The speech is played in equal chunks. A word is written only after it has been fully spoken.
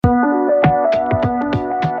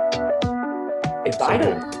I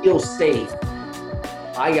don't feel safe,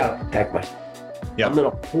 I got to protect myself. Yep. I'm going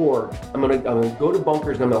to hoard. I'm going to go to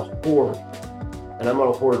bunkers and I'm going to hoard. And I'm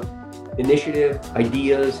going to hoard initiative,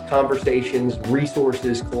 ideas, conversations,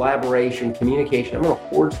 resources, collaboration, communication. I'm going to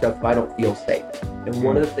hoard stuff if I don't feel safe. And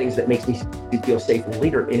one of the things that makes me feel safe as a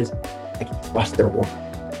leader is I can trust their word.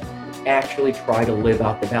 Actually try to live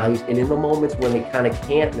out the values. And in the moments when they kind of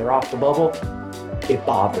can't and they're off the bubble, it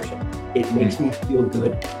bothers them. It makes me feel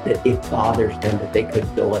good that it bothers them that they could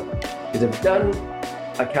still live. Because if it doesn't,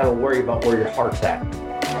 I kind of worry about where your heart's at.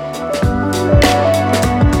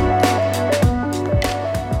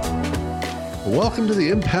 Welcome to the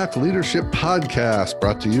Impact Leadership Podcast,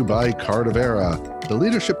 brought to you by Cardivera, the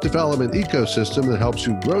leadership development ecosystem that helps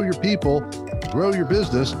you grow your people, grow your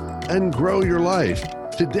business, and grow your life.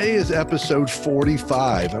 Today is episode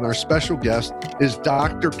 45, and our special guest is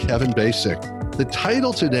Dr. Kevin Basic. The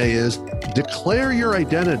title today is Declare Your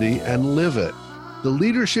Identity and Live It, the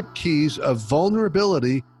leadership keys of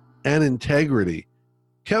vulnerability and integrity.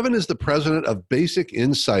 Kevin is the president of Basic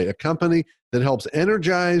Insight, a company that helps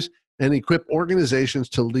energize and equip organizations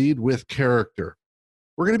to lead with character.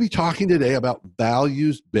 We're going to be talking today about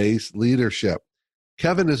values-based leadership.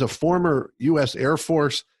 Kevin is a former U.S. Air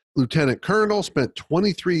Force Lieutenant Colonel, spent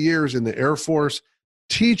 23 years in the Air Force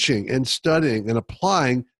teaching and studying and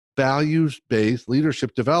applying values-based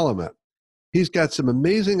leadership development. He's got some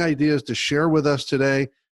amazing ideas to share with us today.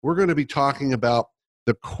 We're going to be talking about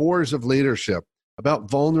the cores of leadership,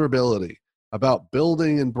 about vulnerability, about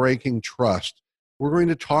building and breaking trust. We're going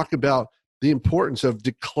to talk about the importance of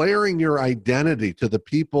declaring your identity to the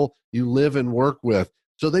people you live and work with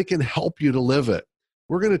so they can help you to live it.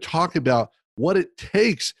 We're going to talk about what it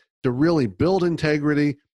takes to really build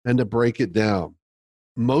integrity and to break it down.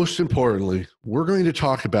 Most importantly, we're going to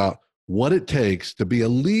talk about what it takes to be a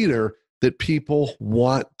leader that people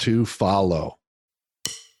want to follow.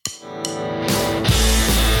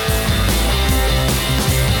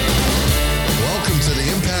 Welcome to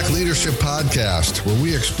the Impact Leadership Podcast, where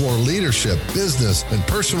we explore leadership, business, and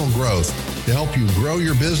personal growth to help you grow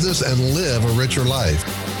your business and live a richer life.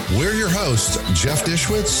 We're your hosts, Jeff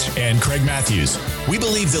Dishwitz and Craig Matthews. We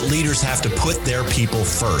believe that leaders have to put their people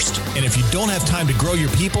first. And if you don't have time to grow your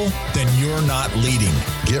people, then you're not leading.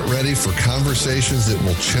 Get ready for conversations that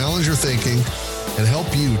will challenge your thinking and help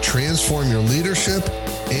you transform your leadership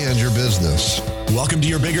and your business. Welcome to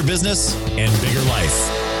your bigger business and bigger life.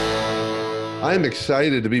 I'm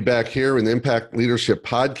excited to be back here in the Impact Leadership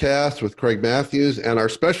Podcast with Craig Matthews, and our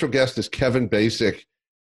special guest is Kevin Basic.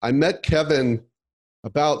 I met Kevin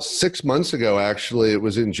about 6 months ago, actually. It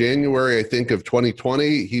was in January, I think, of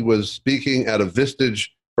 2020. He was speaking at a Vistage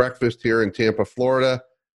breakfast here in Tampa, Florida.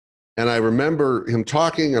 And I remember him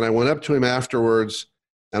talking, and I went up to him afterwards,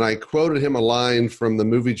 and I quoted him a line from the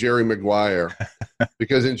movie Jerry Maguire.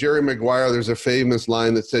 Because in Jerry Maguire, there's a famous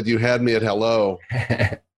line that said, "You had me at hello."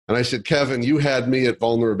 And I said, "Kevin, you had me at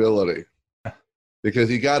vulnerability." Because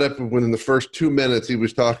he got up within the first 2 minutes, he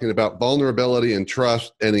was talking about vulnerability and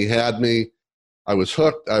trust, and he had me. I was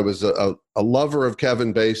hooked. I was a lover of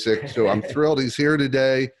Kevin Basic, so I'm thrilled he's here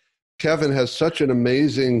today. Kevin has such an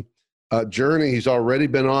amazing journey he's already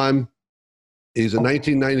been on. He's a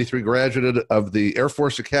 1993 graduate of the Air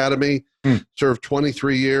Force Academy, served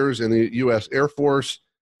 23 years in the U.S. Air Force,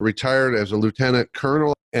 retired as a lieutenant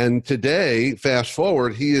colonel, and today, fast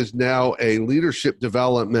forward, he is now a leadership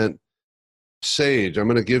development sage. I'm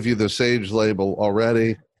going to give you the sage label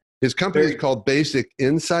already. His company is called Basic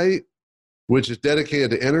Insight, which is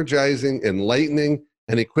dedicated to energizing, enlightening,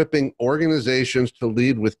 and equipping organizations to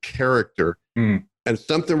lead with character. And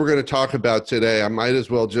something we're going to talk about today, I might as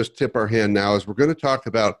well just tip our hand now, is we're going to talk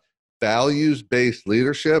about values-based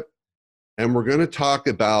leadership, and we're going to talk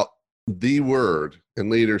about the word in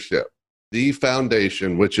leadership, the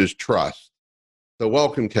foundation, which is trust. So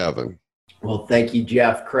welcome, Kevin. Well, thank you,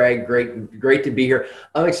 Jeff. Craig, great to be here.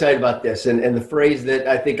 I'm excited about this. And the phrase that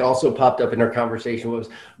I think also popped up in our conversation was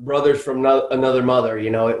brothers from another mother. You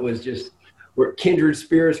know, it was just, we're kindred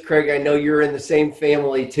spirits. Craig, I know you're in the same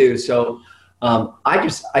family too. So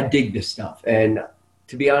I dig this stuff. And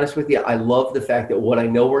to be honest with you, I love the fact that what I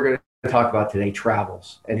know we're going to talk about today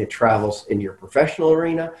travels, and it travels in your professional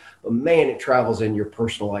arena, but man, it travels in your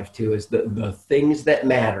personal life too, is the things that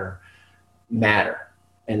matter.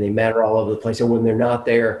 And they matter all over the place. And when they're not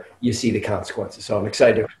there, you see the consequences. So I'm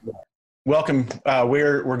excited. Welcome.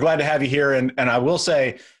 We're glad to have you here. And I will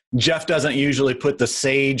say, Jeff doesn't usually put the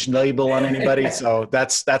sage label on anybody, so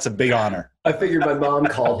that's a big honor. I figured my mom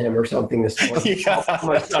called him or something this morning. Yeah. Oh,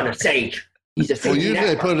 my son is sage. He's a sage. Well, usually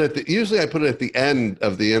I put it at the end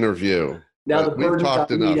of the interview. Now the burden's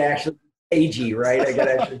on me to actually agey, right? I got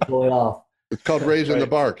to actually pull it off. It's called raising the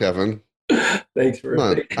bar, Kevin. Thanks for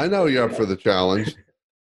it. I know you're up for the challenge.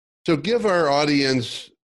 So give our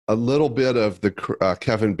audience a little bit of the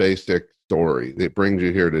Kevin Basic story that brings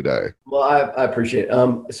you here today. Well, I appreciate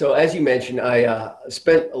it. So as you mentioned, I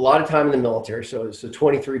spent a lot of time in the military. So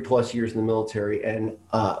 23 plus years in the military. And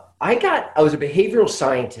I was a behavioral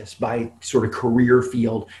scientist by sort of career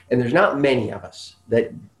field. And there's not many of us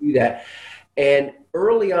that do that. And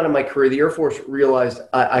early on in my career, the Air Force realized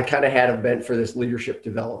I kind of had a bent for this leadership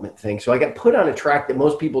development thing. So I got put on a track that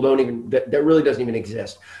most people that really doesn't even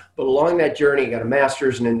exist. But along that journey, I got a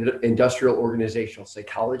master's in industrial organizational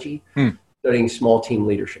psychology, studying small team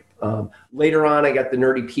leadership. Later on, I got the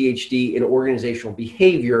nerdy PhD in organizational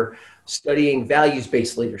behavior, studying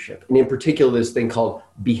values-based leadership, and in particular, this thing called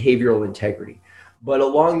behavioral integrity. But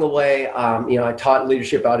along the way, I taught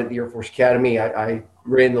leadership out at the Air Force Academy. I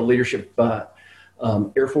ran the leadership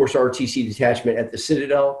Air Force ROTC detachment at the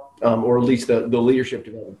Citadel, or at least the leadership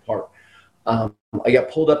development part. I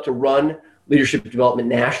got pulled up to run leadership development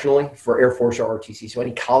nationally for Air Force ROTC. So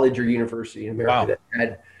any college or university in America that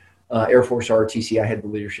had Air Force ROTC, I had the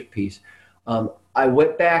leadership piece. I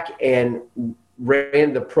went back and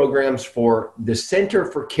ran the programs for the Center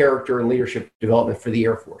for Character and Leadership Development for the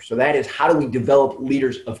Air Force. So that is, how do we develop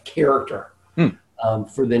leaders of character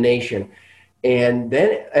for the nation? And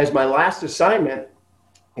then as my last assignment,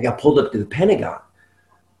 I got pulled up to the Pentagon.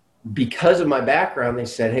 Because of my background, they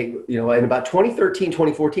said, hey, in about 2013,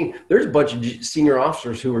 2014, there's a bunch of senior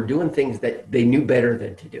officers who were doing things that they knew better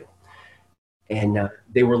than to do. And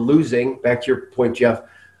they were losing, back to your point, Jeff,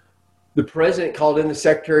 the president called in the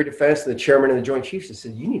Secretary of Defense and the chairman of the Joint Chiefs and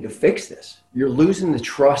said, you need to fix this. You're losing the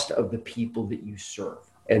trust of the people that you serve.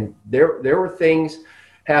 And there were things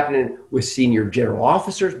happening with senior general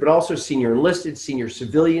officers, but also senior enlisted, senior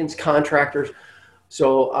civilians, contractors.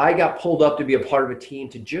 So I got pulled up to be a part of a team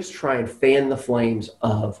to just try and fan the flames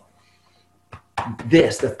of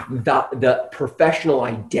this, the professional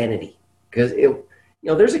identity. Because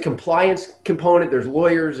there's a compliance component, there's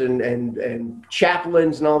lawyers and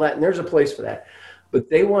chaplains and all that, and there's a place for that. But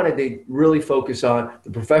they wanted to really focus on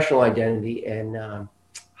the professional identity and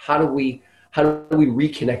how do we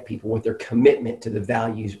reconnect people with their commitment to the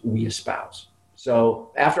values we espouse.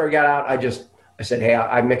 So after I got out, I said, hey,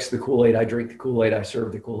 I mix the Kool-Aid, I drink the Kool-Aid, I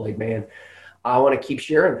serve the Kool-Aid, man. I want to keep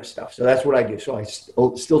sharing this stuff. So that's what I do. So I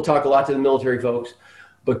still talk a lot to the military folks,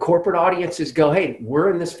 but corporate audiences go, hey, we're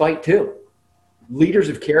in this fight too. Leaders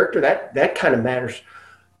of character, that kind of matters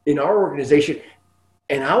in our organization.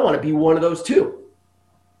 And I want to be one of those too.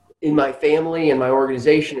 In my family, in my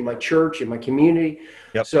organization, in my church, in my community.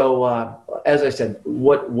 Yep. So as I said,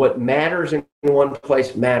 what matters in one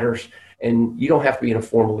place matters. And you don't have to be in a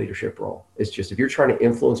formal leadership role. It's just if you're trying to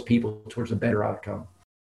influence people towards a better outcome.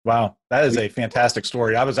 Wow, that is a fantastic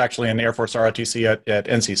story. I was actually in the Air Force ROTC at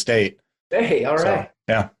NC State. Hey, all right.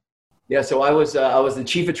 So, yeah. So I was the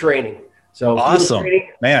chief of training. So awesome,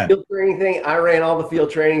 man. Field training thing. I ran all the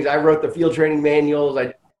field trainings. I wrote the field training manuals.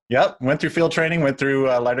 Went through field training. Went through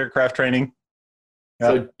light aircraft training.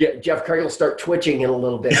 So Jeff Craig will start twitching in a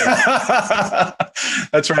little bit.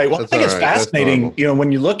 That's right. Well, I think it's fascinating.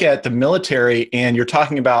 When you look at the military and you're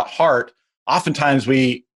talking about heart, oftentimes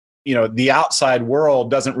the outside world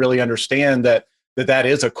doesn't really understand that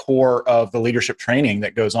is a core of the leadership training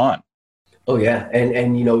that goes on. Oh yeah,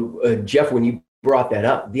 and Jeff, when you brought that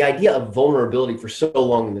up, the idea of vulnerability for so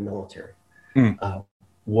long in the military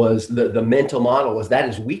was the mental model was that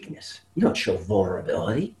is weakness. You don't show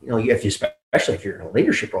vulnerability. Especially if you're in a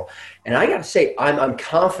leadership role. And I got to say, I'm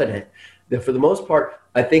confident that for the most part,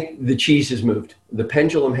 I think the cheese has moved. The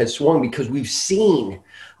pendulum has swung because we've seen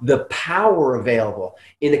the power available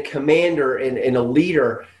in a commander, in a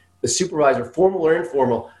leader, a supervisor, formal or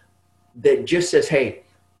informal, that just says, hey,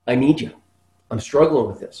 I need you. I'm struggling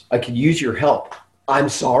with this. I could use your help. I'm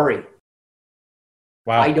sorry.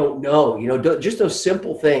 Wow. I don't know. Just those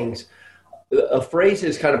simple things. A phrase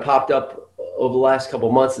has kind of popped up over the last couple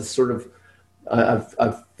of months. It's sort of,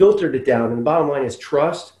 I've filtered it down, and the bottom line is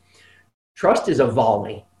trust. Trust is a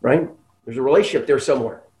volley, right? There's a relationship there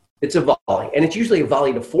somewhere. It's a volley, and it's usually a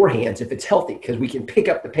volley to forehands if it's healthy, because we can pick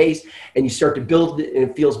up the pace and you start to build it and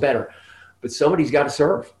it feels better. But somebody's got to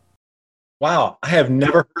serve. Wow, I have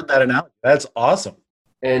never heard that analogy. That's awesome.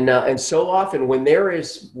 And so often when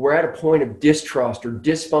we're at a point of distrust or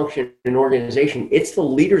dysfunction in an organization, it's the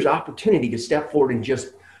leader's opportunity to step forward and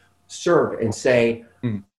just serve and say,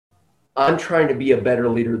 I'm trying to be a better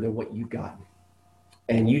leader than what you've gotten,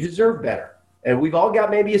 and you deserve better. And we've all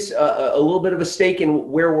got maybe a little bit of a stake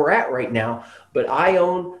in where we're at right now, but I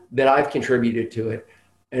own that I've contributed to it,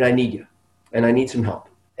 and I need you, and I need some help.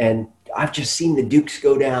 And I've just seen the Dukes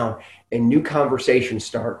go down, and new conversations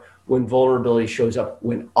start when vulnerability shows up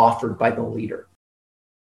when offered by the leader.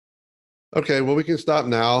 Okay, well, we can stop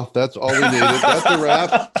now. That's all we needed. That's a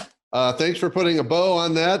wrap. Thanks for putting a bow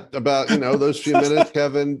on that about, those few minutes,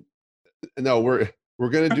 Kevin. No, we're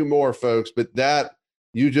going to do more, folks, but that,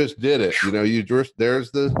 you just did it.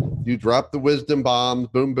 You dropped the wisdom bombs,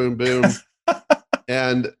 boom, boom, boom.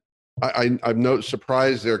 And I'm no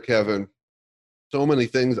surprised there, Kevin. So many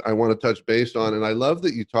things I want to touch base on. And I love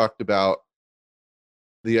that you talked about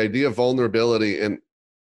the idea of vulnerability, and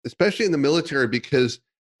especially in the military, because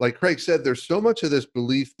like Craig said, there's so much of this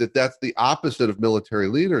belief that that's the opposite of military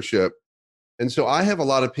leadership. And so I have a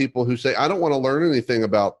lot of people who say, I don't want to learn anything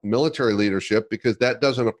about military leadership because that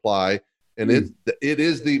doesn't apply. And it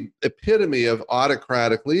is the epitome of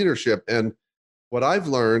autocratic leadership. And what I've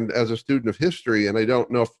learned as a student of history, and I don't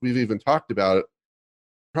know if we've even talked about it,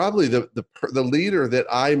 probably the leader that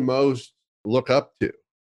I most look up to,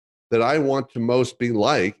 that I want to most be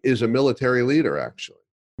like, is a military leader, actually.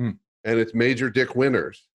 And it's Major Dick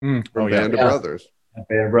Winters from Band of Brothers.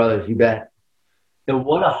 Band of Brothers, you bet. And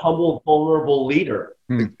what a humble, vulnerable leader.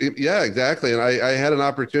 Yeah, exactly. And I had an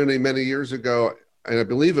opportunity many years ago, and I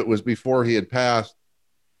believe it was before he had passed,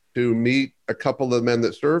 to meet a couple of the men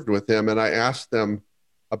that served with him. And I asked them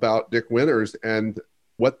about Dick Winters, and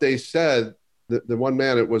what they said, the one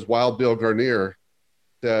man, it was Wild Bill Garnier,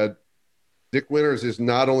 said, Dick Winters is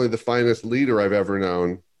not only the finest leader I've ever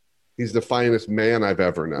known, he's the finest man I've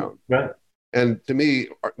ever known. Right. And to me,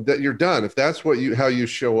 that you're done. If that's how you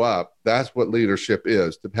show up, that's what leadership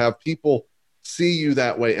is, to have people see you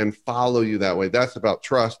that way and follow you that way. That's about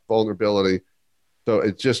trust, vulnerability. So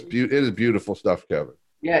it's just, it is beautiful stuff, Kevin.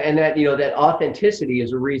 Yeah. And that, that authenticity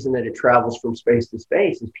is a reason that it travels from space to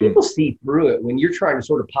space, is people see through it. When you're trying to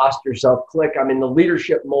sort of posture yourself, click, I'm in the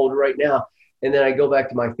leadership mode right now, and then I go back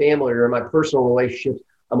to my family or my personal relationships,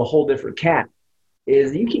 I'm a whole different cat.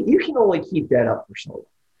 Is you can only keep that up for so long,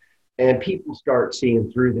 and people start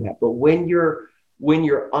seeing through that. But when you're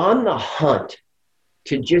on the hunt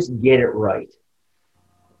to just get it right,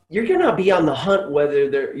 you're going to be on the hunt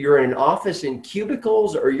whether you're in an office in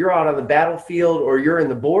cubicles or you're out on the battlefield or you're in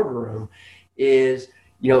the boardroom. Is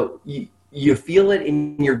you feel it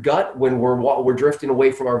in your gut when we're drifting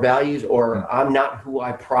away from our values, or I'm not who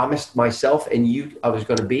I promised myself and I was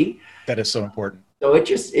going to be. That is so important. So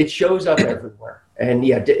it shows up everywhere. And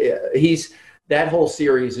that whole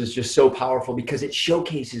series is just so powerful because it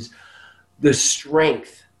showcases the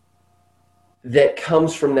strength that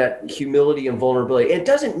comes from that humility and vulnerability. It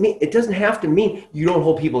doesn't have to mean you don't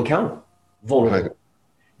hold people accountable. Vulnerable. Right.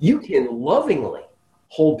 You can lovingly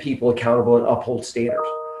hold people accountable and uphold standards.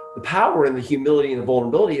 The power and the humility and the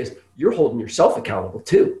vulnerability is you're holding yourself accountable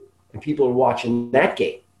too, and people are watching that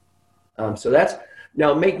game. So that's,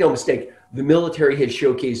 now make no mistake, the military has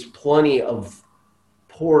showcased plenty of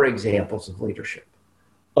poor examples of leadership,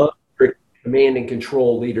 command and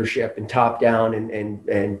control leadership, and top down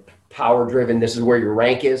and power driven. This is where your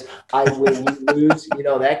rank is. I win, you lose.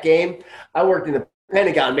 That game. I worked in the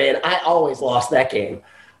Pentagon, man. I always lost that game.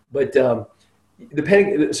 But so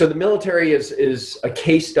the military is a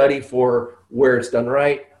case study for where it's done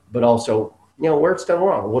right, but also where it's done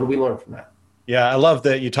wrong. What do we learn from that? Yeah, I love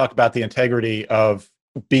that you talk about the integrity of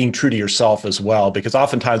being true to yourself as well, because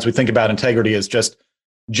oftentimes we think about integrity as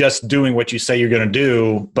just doing what you say you're going to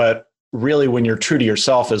do, but really when you're true to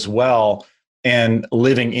yourself as well and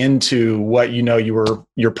living into what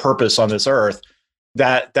your purpose on this earth,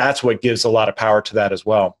 that's what gives a lot of power to that as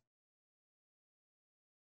well.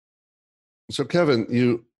 So Kevin,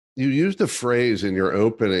 you used a phrase in your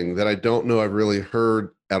opening that I don't know I've really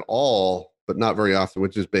heard at all, but not very often,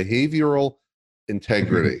 which is behavioral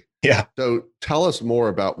integrity. Yeah. So tell us more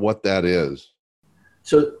about what that is.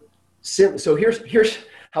 So here's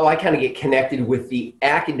how I kind of get connected with the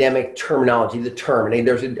academic terminology, the term. And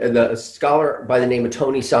there's a scholar by the name of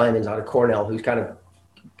Tony Simons out of Cornell who's kind of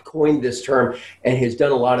coined this term and has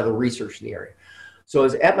done a lot of the research in the area. So I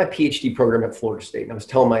was at my PhD program at Florida State, and I was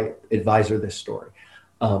telling my advisor this story.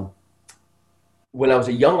 When I was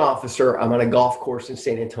a young officer, I'm on a golf course in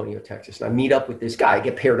San Antonio, Texas, and I meet up with this guy. I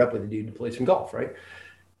get paired up with a dude who plays some golf, right?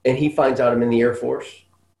 And he finds out I'm in the Air Force.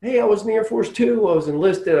 Hey, I was in the Air Force too. I was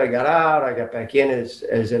enlisted. I got out. I got back in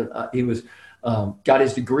he was got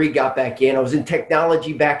his degree, got back in. I was in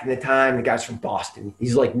technology back in the time. The guy's from Boston.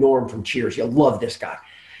 He's like Norm from Cheers. You'll love this guy.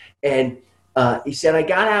 And he said, I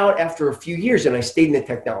got out after a few years and I stayed in the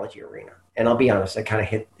technology arena. And I'll be honest, I kind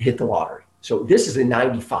of hit the lottery. So this is in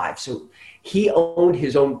 95. So he owned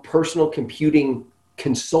his own personal computing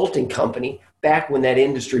consulting company back when that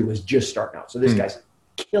industry was just starting out. So this guy's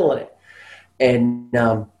killing it. And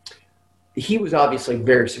he was obviously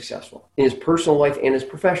very successful in his personal life and his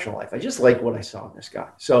professional life. I just like what I saw in this guy.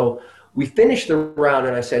 So we finished the round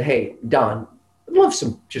and I said, hey, Don, I'd love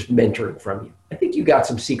some just mentoring from you. I think you got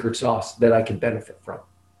some secret sauce that I could benefit from.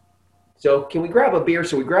 So can we grab a beer?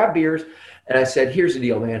 So we grabbed beers and I said, here's the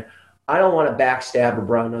deal, man. I don't want to backstab or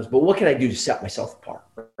brown nose, but what can I do to set myself apart,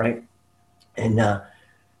 right? And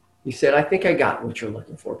he said, I think I got what you're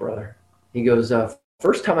looking for, brother. He goes,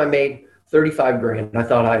 first time I made 35 grand, I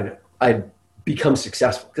thought I'd become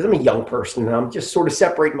successful because I'm a young person and I'm just sort of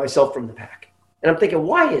separating myself from the pack. And I'm thinking,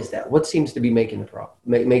 why is that? What seems to be making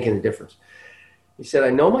the difference? He said, I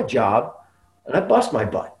know my job and I bust my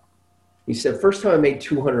butt. He said, first time I made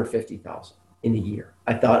 $250,000 in a year.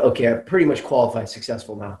 I thought, okay, I'm pretty much qualified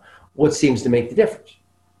successful now. What seems to make the difference?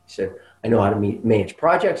 He said, I know how to manage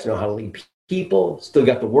projects, I know how to lead people, still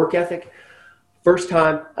got the work ethic. First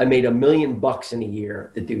time I made $1 million in a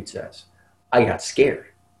year, the dude says. I got scared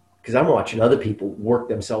because I'm watching other people work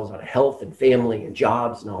themselves out of health and family and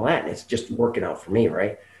jobs and all that, and it's just working out for me,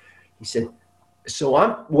 right? He said, so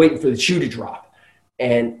I'm waiting for the shoe to drop.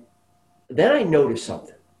 And then I noticed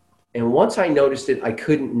something. And once I noticed it, I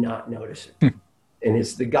couldn't not notice it. And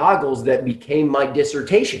it's the goggles that became my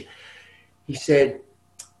dissertation. He said,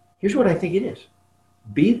 here's what I think it is.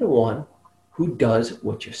 Be the one who does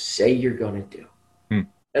what you say you're going to do.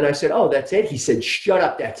 And I said, oh, that's it? He said, shut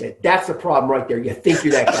up, that's it. That's the problem right there. You think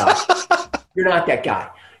you're that guy. You're not that guy.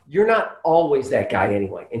 You're not always that guy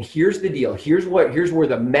anyway. And here's the deal. Here's where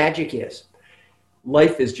the magic is.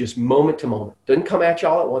 Life is just moment to moment. Doesn't come at you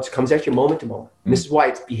all at once. It comes at you moment to moment. And this is why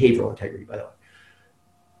it's behavioral integrity, by the way.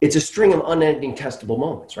 It's a string of unending testable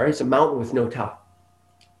moments, right? It's a mountain with no top.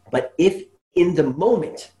 But if in the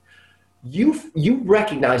moment you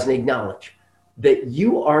recognize and acknowledge that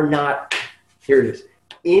you are not, here it is,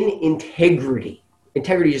 in integrity.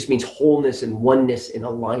 Integrity just means wholeness and oneness and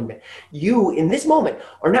alignment. You, in this moment,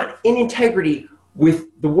 are not in integrity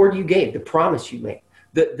with the word you gave, the promise you made,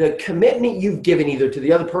 the commitment you've given either to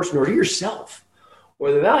the other person or to yourself,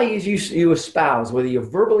 or the values you espouse, whether you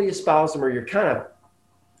verbally espouse them or you're kind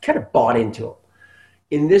of bought into them.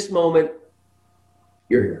 In this moment,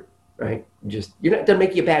 you're here, right? You're not, doesn't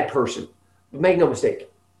make you a bad person, but make no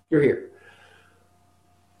mistake, you're here.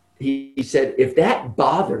 He said, if that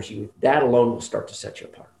bothers you, that alone will start to set you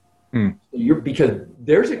apart. Because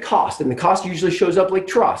there's a cost, and the cost usually shows up like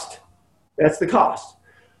trust. That's the cost,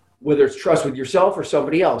 whether it's trust with yourself or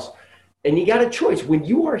somebody else. And you got a choice. When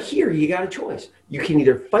you are here, you got a choice. You can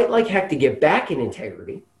either fight like heck to get back in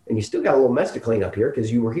integrity, and you still got a little mess to clean up here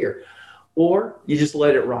because you were here, or you just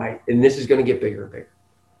let it ride, and this is going to get bigger and bigger.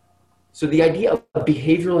 So the idea of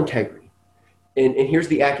behavioral integrity, and here's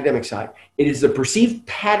the academic side, it is the perceived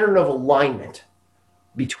pattern of alignment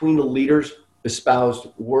between the leader's espoused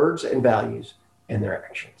words and values and their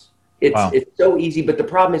actions. It's so easy, but the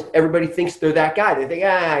problem is everybody thinks they're that guy. They think,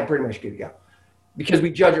 I'm pretty much good to go. Because we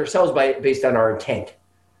judge ourselves based on our intent.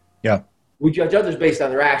 Yeah. We judge others based on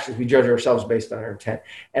their actions. We judge ourselves based on our intent.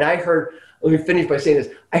 And let me finish by saying this.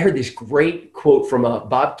 I heard this great quote from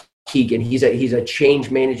Bob Keegan. He's a change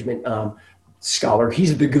management scholar.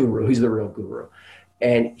 He's the guru. He's the real guru.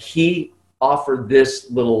 And he offered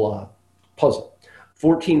this little puzzle.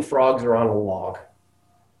 14 frogs are on a log.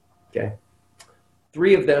 Okay.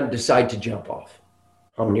 3 of them decide to jump off.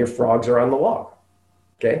 How many frogs are on the log?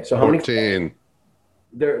 Okay. So how 14. many?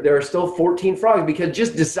 There are still 14 frogs because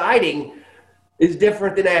just deciding is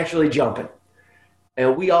different than actually jumping.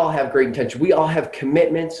 And we all have great intention. We all have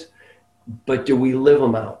commitments. But do we live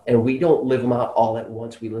them out? And we don't live them out all at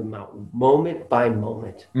once. We live them out moment by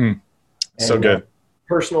moment. So good.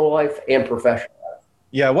 Personal life and professional life.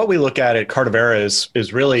 Yeah, what we look at Cardavera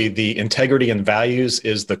is really the integrity and values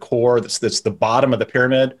is the core. That's the bottom of the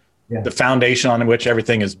pyramid, the foundation on which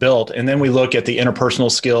everything is built. And then we look at the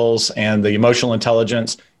interpersonal skills and the emotional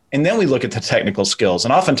intelligence. And then we look at the technical skills.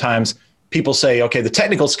 And oftentimes people say, okay, the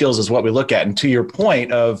technical skills is what we look at. And to your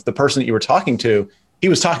point of the person that you were talking to, he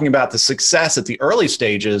was talking about the success at the early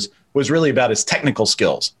stages was really about his technical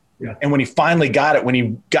skills. Yeah. And when he finally got it, when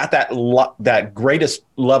he got that greatest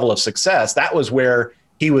level of success, that was where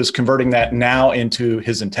he was converting that now into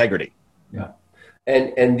his integrity. Yeah.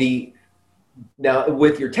 And now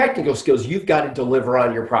with your technical skills, you've got to deliver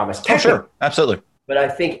on your promise. Oh, sure. Absolutely. But I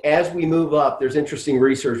think as we move up, there's interesting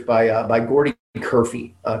research by Gordy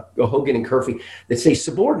Curfey, Hogan and Curfey, that say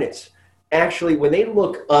subordinates, actually, when they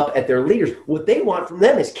look up at their leaders, what they want from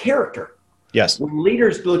them is character. Yes. When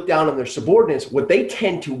leaders look down on their subordinates, what they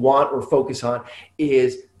tend to want or focus on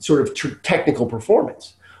is sort of technical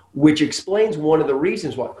performance, which explains one of the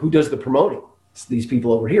reasons why, who does the promoting? It's these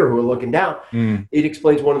people over here who are looking down. It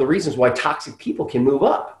explains one of the reasons why toxic people can move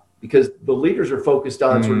up because the leaders are focused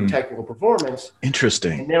on sort of technical performance.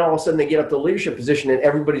 Interesting. And then all of a sudden they get up to leadership position and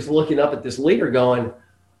everybody's looking up at this leader going,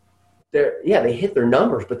 they hit their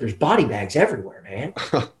numbers, but there's body bags everywhere, man.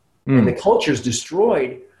 And the culture's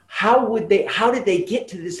destroyed. How did they get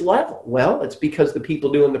to this level? Well, it's because the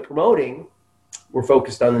people doing the promoting were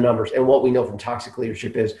focused on the numbers. And what we know from toxic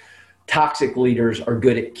leadership is toxic leaders are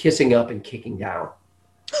good at kissing up and kicking down.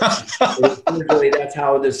 Usually that's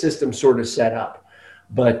how the system's sort of set up.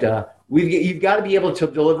 But you've got to be able to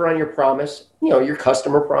deliver on your promise, your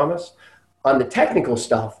customer promise, on the technical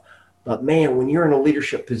stuff. But man, when you're in a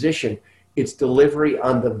leadership position, it's delivery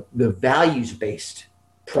on the values-based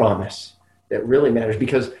promise that really matters,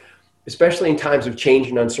 because especially in times of change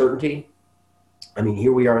and uncertainty, I mean,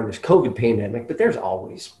 here we are in this COVID pandemic, but there's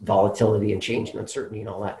always volatility and change and uncertainty and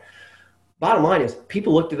all that. Bottom line is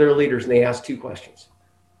people look to their leaders and they ask two questions.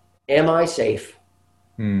 Am I safe?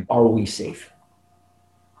 Are we safe?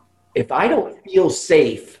 If I don't feel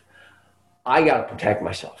safe, I got to protect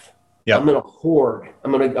myself. Yep. I'm going to hoard.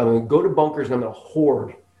 I'm going to go to bunkers and I'm going to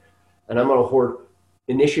hoard. And I'm going to hoard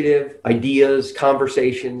initiative, ideas,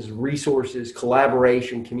 conversations, resources,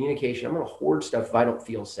 collaboration, communication. I'm going to hoard stuff if I don't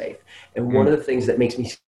feel safe. And one of the things that makes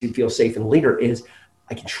me feel safe in a leader is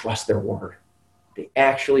I can trust their word. They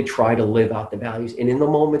actually try to live out the values. And in the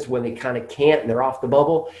moments when they kind of can't and they're off the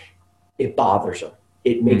bubble, it bothers them.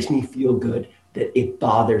 It makes me feel good that it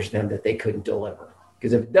bothers them that they couldn't deliver.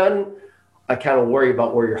 Because if it doesn't, I kind of worry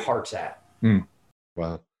about where your heart's at.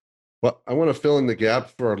 Wow. Well, I want to fill in the gap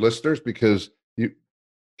for our listeners because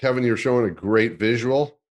Kevin, you're showing a great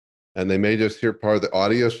visual and they may just hear part of the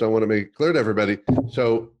audio. So I want to make it clear to everybody.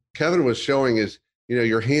 So Kevin was showing is,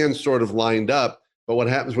 your hands sort of lined up, but what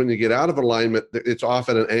happens when you get out of alignment, it's off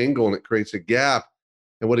at an angle and it creates a gap.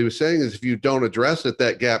 And what he was saying is if you don't address it,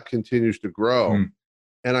 that gap continues to grow.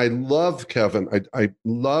 And I love, Kevin, I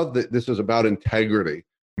love that this is about integrity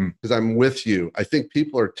because I'm with you. I think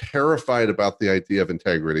people are terrified about the idea of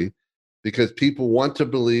integrity because people want to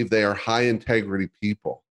believe they are high integrity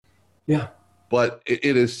people. Yeah. But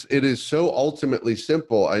it is so ultimately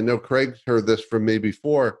simple. I know Craig's heard this from me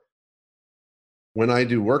before. When I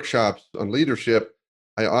do workshops on leadership,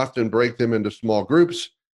 I often break them into small groups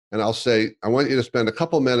and I'll say, I want you to spend a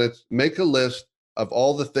couple minutes, make a list of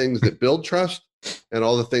all the things that build trust and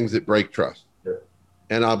all the things that break trust. Sure.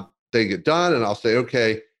 And they get done and I'll say,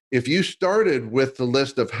 okay, if you started with the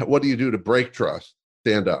list of what do you do to break trust,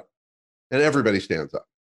 stand up. And everybody stands up.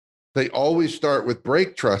 They always start with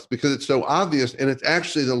break trust because it's so obvious and it's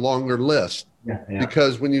actually the longer list. Yeah.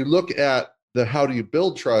 Because when you look at the how do you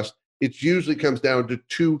build trust, it usually comes down to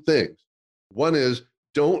two things. One is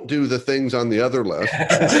don't do the things on the other list.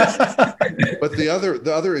 But the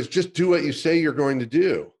other is just do what you say you're going to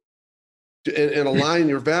do and align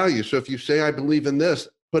your values. So if you say, I believe in this,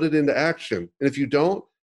 put it into action. And if you don't,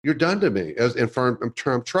 you're done to me in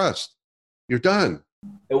term trust. You're done.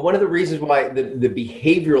 And one of the reasons why the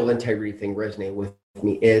behavioral integrity thing resonated with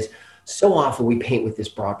me is so often we paint with this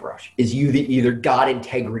broad brush is you either got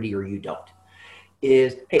integrity or you don't.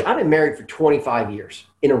 Is, hey, I've been married for 25 years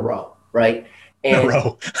in a row, right? And, in a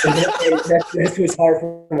row. and that's what's hard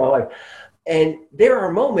for my wife. And there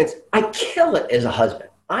are moments I kill it as a husband.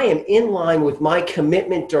 I am in line with my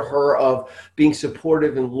commitment to her of being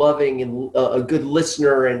supportive and loving and a good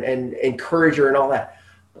listener and encourager and all that.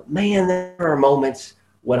 But man, there are moments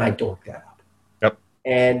when I dork that up. Yep.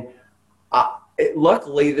 And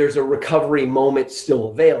luckily, there's a recovery moment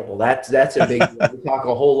still available. That's a big deal. We talk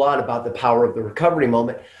a whole lot about the power of the recovery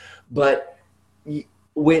moment. But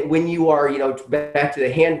when you are, back to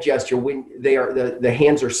the hand gesture, when they are the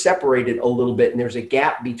hands are separated a little bit and there's a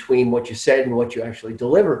gap between what you said and what you actually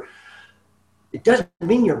deliver, it doesn't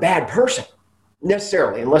mean you're a bad person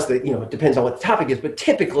necessarily, unless it depends on what the topic is. But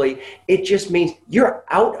typically, it just means you're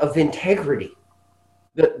out of integrity.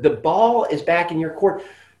 The ball is back in your court.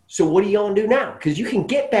 So what are you going to do now? Because you can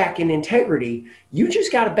get back in integrity. You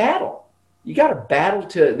just got to battle. You got to battle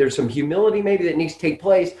there's some humility maybe that needs to take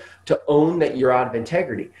place to own that you're out of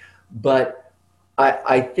integrity. But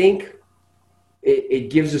I think it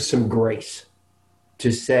gives us some grace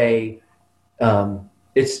to say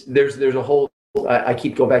there's a whole, I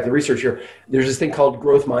keep going back to the research here. There's this thing called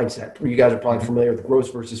growth mindset. You guys are probably familiar with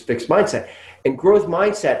growth versus fixed mindset. And growth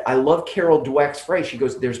mindset, I love Carol Dweck's phrase. She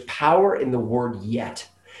goes, there's power in the word yet.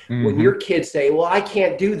 Mm-hmm. When your kids say, well, I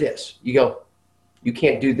can't do this, you go, you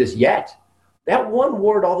can't do this yet. That one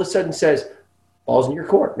word all of a sudden says, ball's in your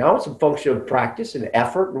court. Now it's a function of practice and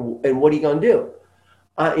effort. And what are you going to do?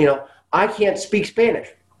 I can't speak Spanish.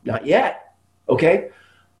 Not yet. Okay.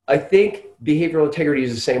 I think behavioral integrity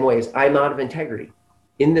is the same way as I'm out of integrity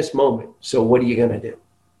in this moment. So what are you going to do?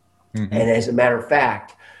 And as a matter of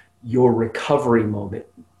fact, your recovery moment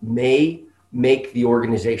may make the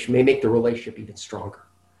organization, may make the relationship even stronger,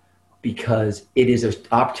 because it is an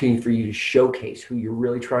opportunity for you to showcase who you're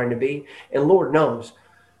really trying to be. And Lord knows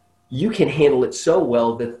you can handle it so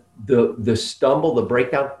well that the stumble, the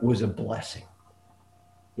breakdown was a blessing.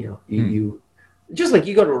 You just like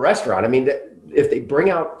you go to a restaurant. I mean, if they bring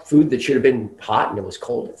out food that should have been hot and it was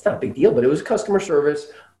cold, it's not a big deal, but it was a customer service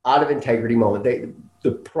out of integrity moment.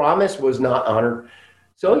 The promise was not honored.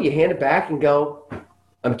 So you hand it back and go,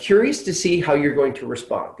 I'm curious to see how you're going to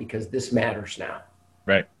respond, because this matters now.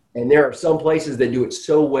 Right. And there are some places that do it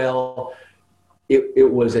so well.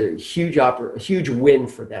 It was a huge win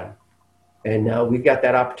for them. And we've got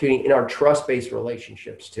that opportunity in our trust-based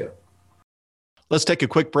relationships too. Let's take a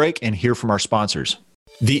quick break and hear from our sponsors.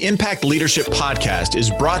 The Impact Leadership Podcast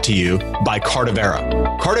is brought to you by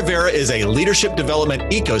Cartavera. Cartavera is a leadership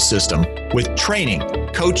development ecosystem with training,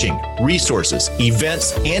 coaching, resources,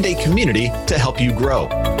 events, and a community to help you grow.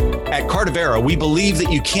 At Cartavera, we believe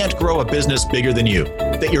that you can't grow a business bigger than you,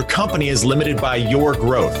 that your company is limited by your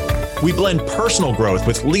growth. We blend personal growth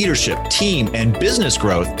with leadership, team, and business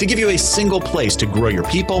growth to give you a single place to grow your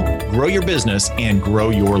people, grow your business, and grow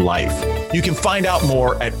your life. You can find out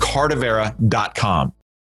more at cartavera.com.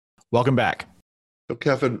 Welcome back. So,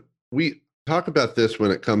 Kevin, we talk about this when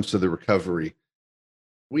it comes to the recovery.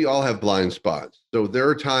 We all have blind spots. So there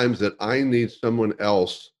are times that I need someone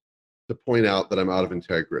else to point out that I'm out of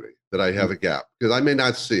integrity, that I have a gap, because I may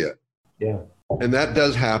not see it. Yeah. And that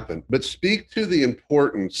does happen. But speak to the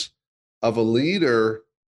importance of a leader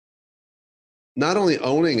not only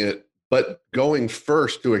owning it, but going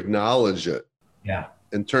first to acknowledge it. Yeah.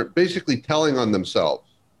 And basically telling on themselves.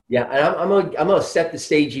 Yeah, and I'm gonna set the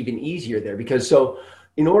stage even easier there, because so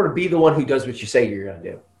in order to be the one who does what you say you're gonna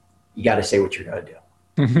do, you got to say what you're gonna do.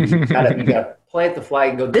 You gotta plant the flag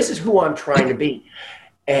and go, this is who I'm trying to be.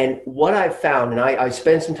 And what I've found, and I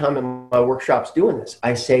spend some time in my workshops doing this,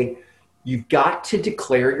 I say, you've got to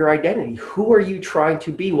declare your identity. Who are you trying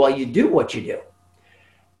to be while you do what you do?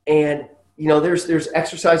 And there's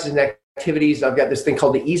exercises and activities. I've got this thing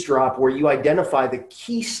called the eavesdrop, where you identify the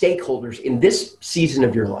key stakeholders in this season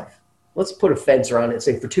of your life. Let's put a fence around it and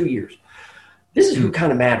say for 2 years, this is who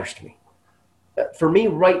kind of matters to me. For me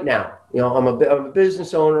right now, I'm a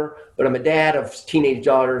business owner, but I'm a dad of teenage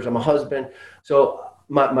daughters. I'm a husband. So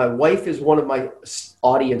my wife is one of my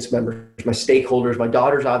audience members, my stakeholders. My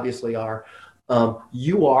daughters obviously are.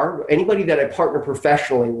 You are. Anybody that I partner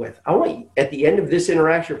professionally with, I want, at the end of this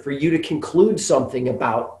interaction, for you to conclude something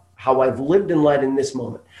about how I've lived and led in this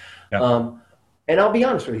moment. Yeah. And I'll be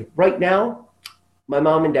honest with you, right now, my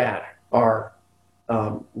mom and dad are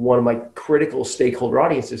one of my critical stakeholder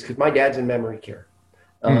audiences, because my dad's in memory care.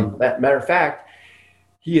 Matter of fact,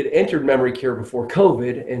 he had entered memory care before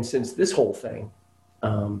COVID, and since this whole thing,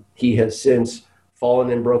 he has since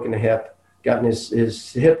fallen and broken a hip, gotten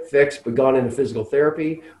his hip fixed, but gone into physical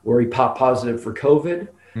therapy where he popped positive for COVID.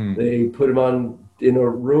 They put him in a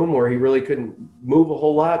room where he really couldn't move a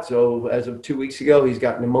whole lot. So as of 2 weeks ago, he's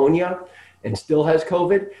got pneumonia and still has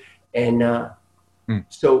COVID. And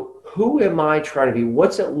so who am I trying to be?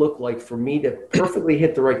 What's it look like for me to perfectly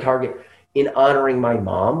hit the right target in honoring my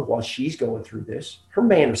mom while she's going through this? Her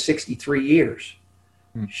man of 63 years.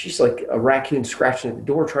 She's like a raccoon scratching at the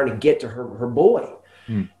door trying to get to her boy.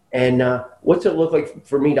 And what's it look like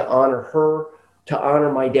for me to honor her, to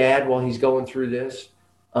honor my dad while he's going through this?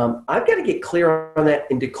 I've got to get clear on that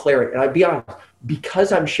and declare it. And I'll be honest,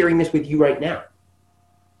 because I'm sharing this with you right now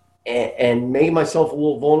and making myself a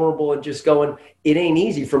little vulnerable and just going, it ain't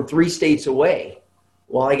easy from 3 states away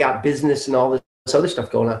while I got business and all this other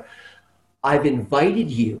stuff going on. I've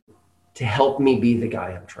invited you to help me be the guy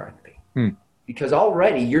I'm trying to be. Because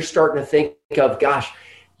already you're starting to think of, gosh,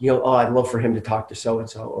 I'd love for him to talk to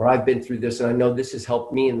so-and-so, or I've been through this and I know this has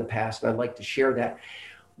helped me in the past and I'd like to share that.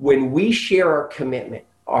 When we share our commitment,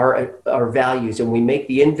 our values, and we make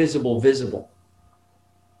the invisible visible,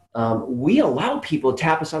 we allow people to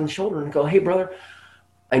tap us on the shoulder and go, hey, brother,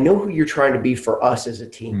 I know who you're trying to be for us as a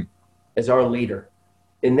team, as our leader.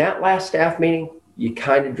 In that last staff meeting, you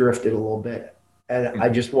kind of drifted a little bit. And I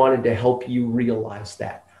just wanted to help you realize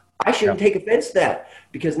that. I shouldn't take offense to that,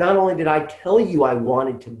 because not only did I tell you I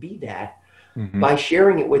wanted to be that, by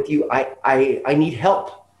sharing it with you, I need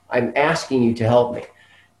help. I'm asking you to help me.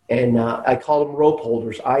 And I call them rope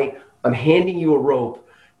holders. I'm handing you a rope,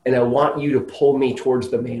 and I want you to pull me towards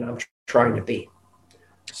the man I'm trying to be.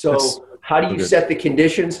 So how do you set the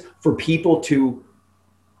conditions for people to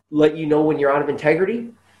let you know when you're out of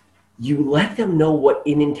integrity? You let them know what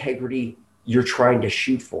in integrity you're trying to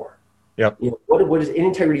shoot for. What does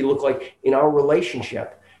integrity look like in our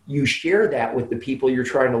relationship? you share that with the people you're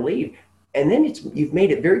trying to lead. And then you've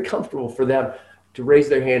made it very comfortable for them to raise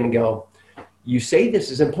their hand and go, you say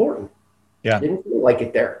this is important. Yeah. I didn't feel like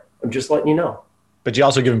it there. I'm just letting you know. But you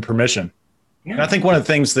also give them permission. Yeah. And I think one of the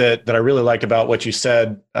things that I really like about what you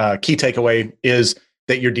said, key takeaway, is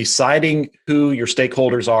that you're deciding who your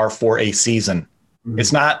stakeholders are for a season. Mm-hmm.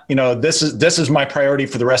 It's not, this is my priority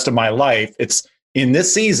for the rest of my life. It's in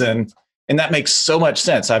this season. And that makes so much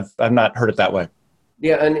sense. I've not heard it that way.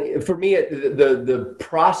 Yeah, and for me, the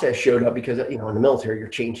process showed up because, in the military, you're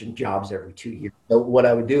changing jobs every 2 years. So what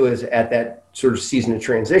I would do is at that sort of season of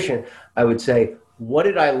transition, I would say, what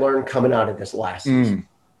did I learn coming out of this last season?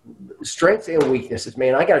 Strengths and weaknesses,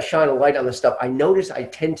 man. I got to shine a light on this stuff. I notice I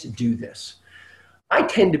tend to do this. I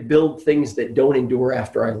tend to build things that don't endure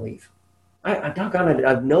after I leave.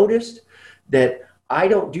 I've noticed that I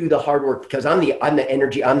don't do the hard work because I'm the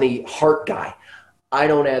energy, I'm the heart guy. I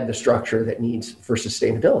don't add the structure that needs for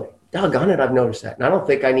sustainability. Doggone it, I've noticed that. And I don't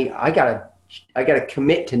think I gotta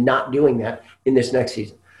commit to not doing that in this next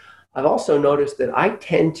season. I've also noticed that I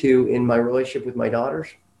tend to, in my relationship with my daughters,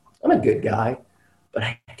 I'm a good guy, but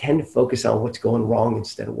I tend to focus on what's going wrong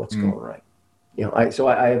instead of what's going right. So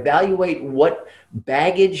I evaluate what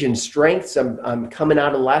baggage and strengths I'm coming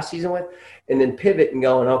out of last season with, and then pivot and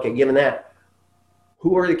going, okay, given that,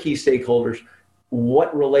 who are the key stakeholders?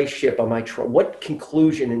 What relationship am I what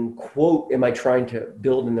conclusion and quote am I trying to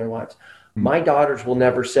build in their lives? My daughters will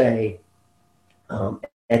never say,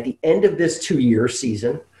 at the end of this 2-year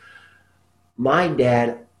season, my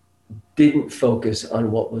dad didn't focus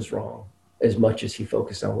on what was wrong as much as he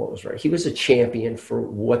focused on what was right. He was a champion for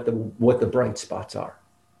what the bright spots are.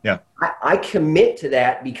 Yeah. I commit to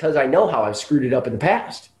that because I know how I've screwed it up in the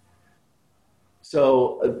past.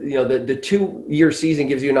 So, the 2-year season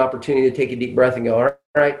gives you an opportunity to take a deep breath and go, all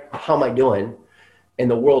right, how am I doing? And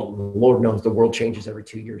the world, Lord knows, the world changes every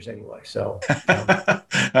 2 years anyway. So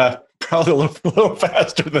probably a little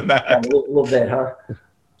faster than that. Yeah, a little bit, huh?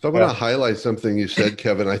 So I'm going to highlight something you said,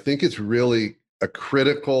 Kevin. I think it's really a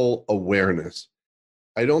critical awareness.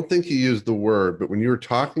 I don't think you used the word, but when you were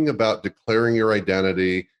talking about declaring your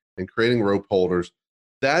identity and creating rope holders,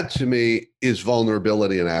 that to me is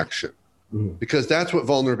vulnerability in action. Because that's what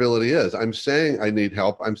vulnerability is. I'm saying I need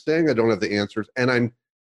help. I'm saying I don't have the answers. And I'm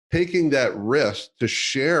taking that risk to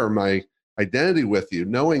share my identity with you,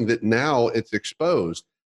 knowing that now it's exposed.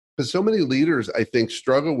 Because so many leaders, I think,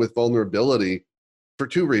 struggle with vulnerability for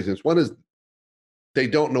 2 reasons. One is they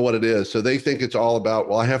don't know what it is. So they think it's all about,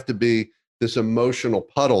 well, I have to be this emotional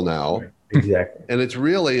puddle now. Exactly. And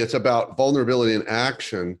it's about vulnerability in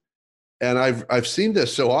action. And I've seen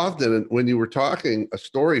this so often. And when you were talking, a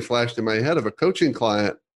story flashed in my head of a coaching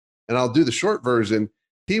client, and I'll do the short version.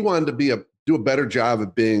 He wanted to do a better job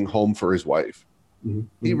of being home for his wife. Mm-hmm.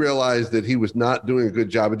 He realized that he was not doing a good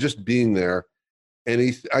job of just being there.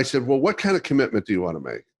 And I said, well, what kind of commitment do you want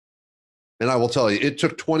to make? And I will tell you, it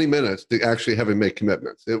took 20 minutes to actually have him make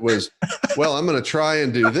commitments. It was, well, I'm going to try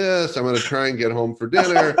and do this. I'm going to try and get home for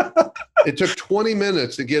dinner. It took 20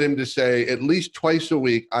 minutes to get him to say, at least twice a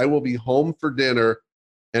week, I will be home for dinner,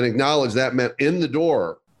 and acknowledge that meant in the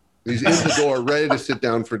door. He's in the door, ready to sit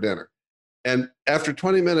down for dinner. And after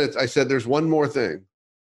 20 minutes, I said, there's one more thing.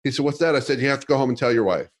 He said, what's that? I said, you have to go home and tell your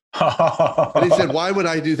wife. And he said, why would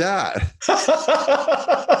I do that?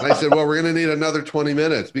 And I said, well, we're going to need another 20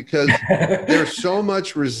 minutes because there's so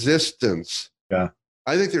much resistance. Yeah.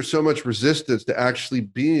 I think there's so much resistance to actually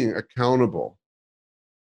being accountable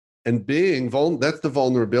and being that's the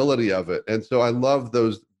vulnerability of it. And so I love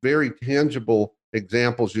those very tangible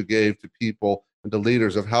examples you gave to people and to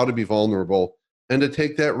leaders of how to be vulnerable and to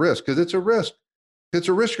take that risk, because it's a risk. It's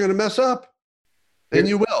a risk you're going to mess up, and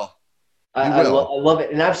you will. I love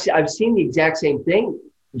it. And I've seen the exact same thing,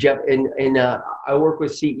 Jeff. And I work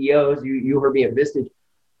with CEOs. You heard me at Vistage.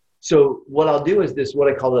 So what I'll do is this, what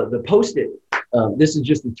I call the Post-it. This is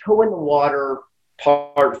just the toe in the water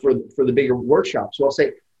part for the bigger workshop. So I'll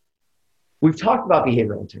say, we've talked about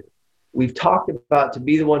behavioral integrity. We've talked about to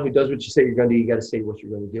be the one who does what you say you're going to do, you got to say what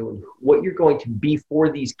you're going to do and what you're going to be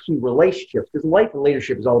for these key relationships. Because life and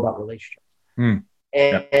leadership is all about relationships.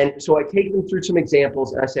 And so I take them through some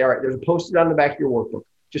examples and I say, all right, there's a Post-it on the back of your workbook.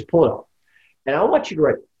 Just pull it off. And I want you to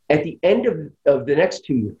write, at the end of the next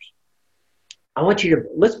 2 years, I want you to,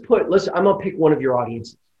 I'm going to pick one of your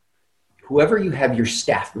audiences. Whoever you have your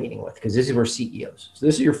staff meeting with, because this is where CEOs. So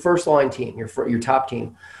this is your first line team, your top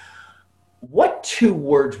team. What 2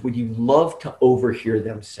 words would you love to overhear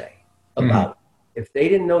them say about if they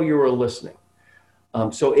didn't know you were listening?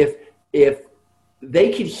 So if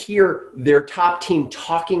they could hear their top team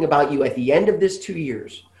talking about you at the end of this 2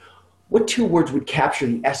 years, what two words would capture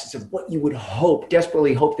the essence of what you would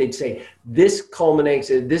desperately hope they'd say? This culminates,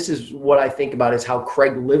 this is what I think about is how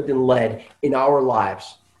Craig lived and led in our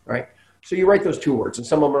lives, right? So you write those two words, and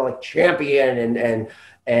some of them are like champion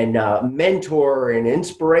and mentor and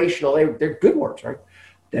inspirational. They're good words, right?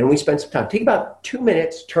 Then we spend some time. Take about 2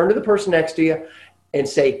 minutes, turn to the person next to you and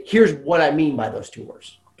say, here's what I mean by those two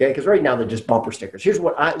words. Okay, because right now they're just bumper stickers. Here's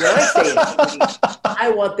when I say it, I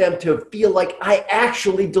want them to feel like I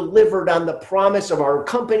actually delivered on the promise of our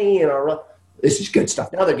company and this is good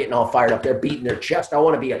stuff. Now they're getting all fired up. They're beating their chest. I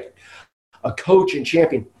want to be a coach and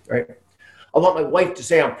champion, right? I want my wife to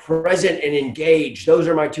say I'm present and engaged. Those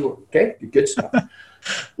are my two. Okay, good stuff.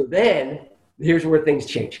 So then here's where things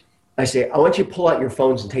change. I say, I want you to pull out your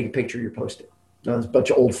phones and take a picture of your Post-it. Now, there's a bunch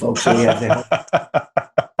of old folks. So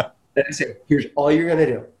then I say, here's all you're going to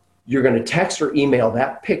do. You're going to text or email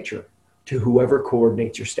that picture to whoever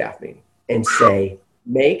coordinates your staff meeting and say,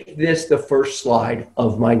 make this the first slide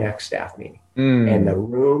of my next staff meeting. And the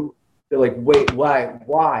room, they're like, wait,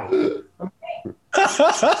 why? Okay.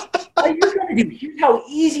 All you're going to do, here's how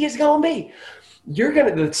easy it's going to be.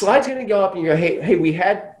 The slide's going to go up and you're going to, hey, we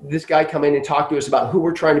had this guy come in and talk to us about who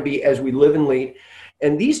we're trying to be as we live and lead.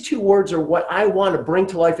 And these two words are what I want to bring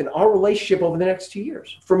to life in our relationship over the next 2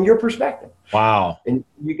 years from your perspective. Wow. And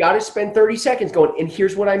you got to spend 30 seconds going, and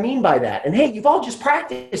here's what I mean by that. And hey, you've all just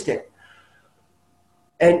practiced it.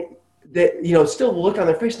 And still look on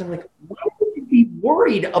their face and I'm like, why would you be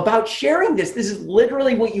worried about sharing this? This is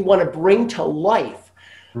literally what you want to bring to life.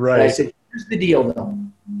 Right. And I said, here's the deal though.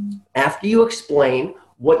 After you explain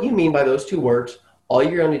what you mean by those two words, all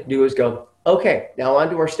you're going to do is go, okay, now on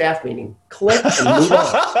to our staff meeting. Click and move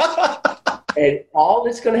on. And all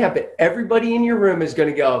that's going to happen, everybody in your room is going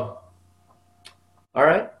to go, all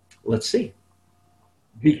right, let's see.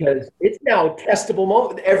 Because it's now a testable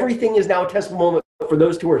moment. Everything is now a testable moment for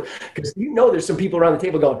those two words. Because there's some people around the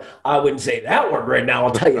table going, I wouldn't say that word right now,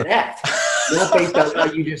 I'll tell you that. Not based on how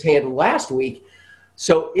you just handled last week.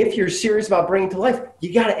 So if you're serious about bringing it to life,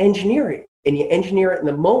 you got to engineer it. And you engineer it in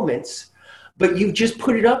the moments. But you've just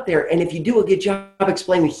put it up there. And if you do a good job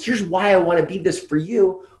explaining, here's why I want to be this for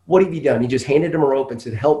you, what have you done? You just handed them a rope and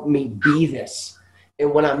said, help me be this.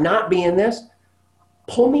 And when I'm not being this,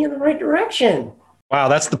 pull me in the right direction. Wow,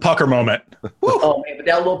 that's the pucker moment. Oh, man, but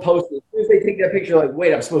that little post, as soon as they take that picture, like,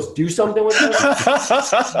 wait, I'm supposed to do something with this?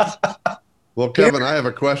 Well, Kevin, I have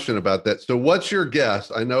a question about that. So what's your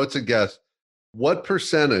guess? I know it's a guess. What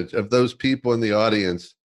percentage of those people in the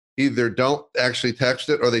audience either don't actually text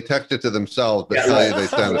it or they text it to themselves but tell you they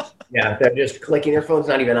sent it? Yeah, they're just clicking. Their phone's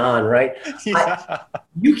not even on, right? Yeah.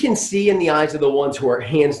 You can see in the eyes of the ones who are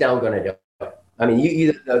hands down going to do it. I mean,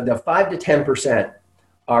 the 5 to 10%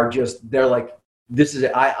 are just, they're like, this is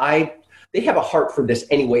it. They have a heart for this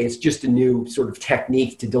anyway. It's just a new sort of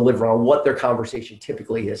technique to deliver on what their conversation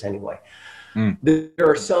typically is anyway. There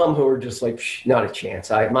are some who are just like, not a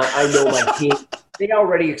chance. I know my team. They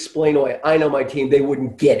already explain away. I know my team. They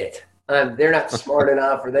wouldn't get it. They're not smart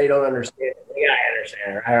enough, or they don't understand. Yeah,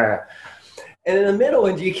 I understand. And in the middle,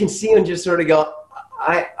 and you can see them just sort of go,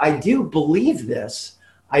 I do believe this.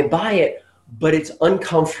 I buy it, but it's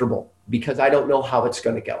uncomfortable because I don't know how it's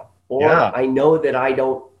going to go. Or I know that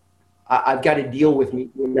I've got to deal with me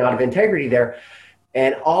out of integrity there.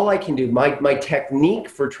 And all I can do, my technique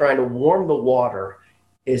for trying to warm the water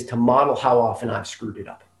is to model how often I've screwed it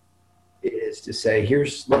up. It is to say,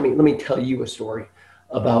 let me tell you a story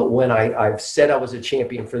about when I've said I was a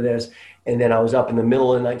champion for this, and then I was up in the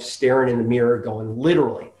middle of the night staring in the mirror going,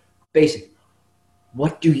 literally, basic,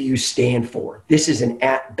 what do you stand for? This is an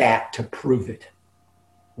at-bat to prove it.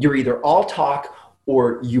 You're either all talk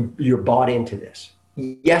or you're bought into this.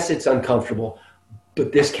 Yes, it's uncomfortable,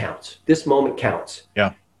 but this counts. This moment counts.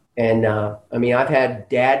 Yeah. And I've had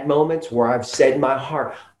dad moments where I've said in my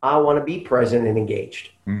heart, I want to be present and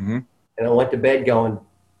engaged. Mm-hmm. And I went to bed going,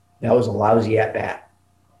 that was a lousy at bat.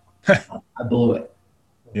 I blew it.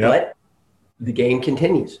 Yep. But the game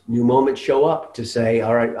continues. New moments show up to say,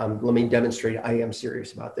 all right, let me demonstrate I am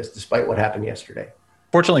serious about this, despite what happened yesterday.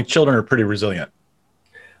 Fortunately, children are pretty resilient.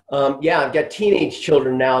 I've got teenage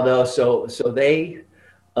children now, though, so they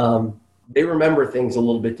remember things a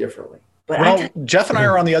little bit differently. But Jeff and I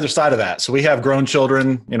are on the other side of that. So we have grown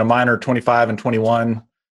children. Mine are 25 and 21,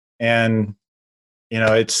 and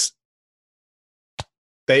it's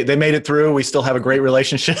they made it through. We still have a great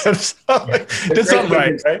relationship. So did something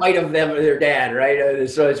right, in spite of them, their dad, right?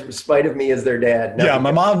 So it's in spite of me as their dad. No,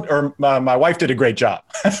 my mom or my wife did a great job.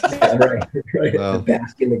 Yeah, right. Well,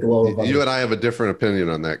 bask in the glow of you and I have a different opinion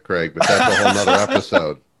on that, Craig, but that's a whole nother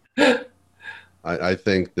episode. I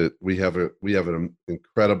think that we have an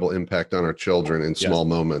incredible impact on our children in small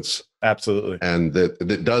moments. Absolutely. And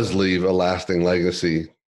that does leave a lasting legacy.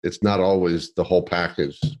 It's not always the whole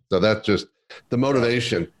package. So that's just the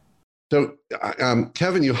motivation. So,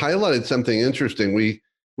 Kevin, you highlighted something interesting. We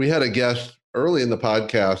had a guest early in the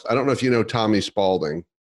podcast. I don't know if you know Tommy Spalding.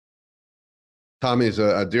 Tommy's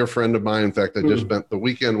a dear friend of mine. In fact, I just spent the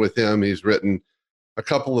weekend with him. He's written a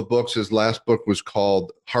couple of books. His last book was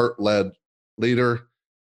called Heart-Led Leader.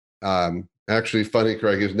 Actually, funny,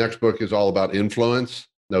 Craig, his next book is all about influence.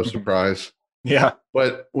 No surprise. Yeah.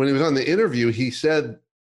 But when he was on the interview, he said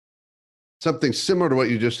something similar to what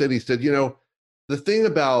you just said. He said, the thing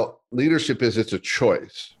about leadership is it's a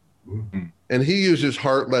choice. Mm-hmm. And he uses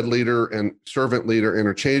heart-led leader and servant leader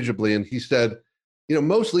interchangeably. And he said,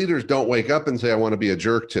 most leaders don't wake up and say, I want to be a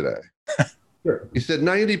jerk today. Sure. He said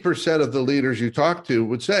 90% of the leaders you talk to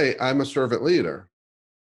would say, I'm a servant leader.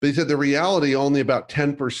 But he said the reality, only about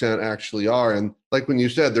 10% actually are. And like when you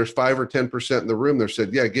said, there's 5 or 10% in the room that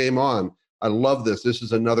said, yeah, game on. I love this. This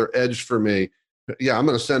is another edge for me. Yeah, I'm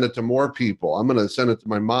going to send it to more people. I'm going to send it to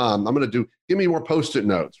my mom. I'm going to give me more Post-it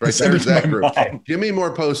notes, right? There's that group. Give me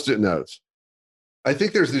more Post-it notes. I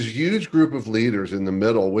think there's this huge group of leaders in the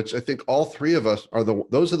middle, which I think all three of us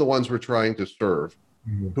those are the ones we're trying to serve,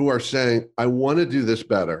 who are saying, I want to do this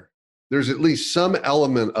better. There's at least some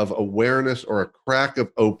element of awareness or a crack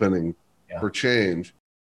of opening for change.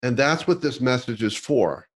 And that's what this message is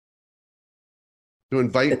for. To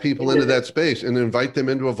invite people into that space and invite them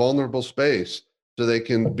into a vulnerable space so they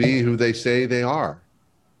can be who they say they are.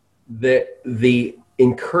 The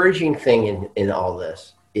encouraging thing in all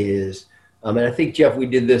this is, and I think, Jeff, we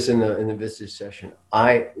did this in the Vistage session.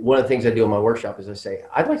 One of the things I do in my workshop is I say,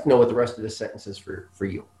 I'd like to know what the rest of this sentence is for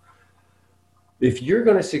you. If you're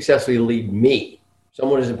going to successfully lead me,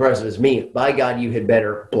 someone as impressive as me, by God, you had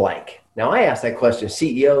better blank. Now, I ask that question to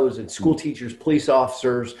CEOs and school teachers, police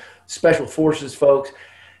officers, special forces folks,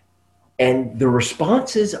 and the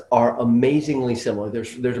responses are amazingly similar.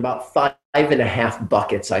 There's about 5.5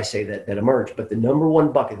 buckets, I say, that emerge. But the number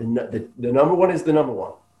one bucket, the number one is the number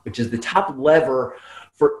one, which is the top lever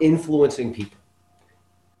for influencing people,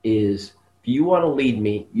 is if you want to lead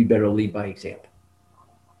me, you better lead by example.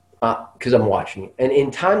 Because I'm watching you. And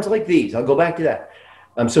in times like these, I'll go back to that.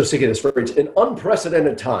 I'm so sick of this phrase, in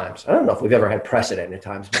unprecedented times. I don't know if we've ever had precedented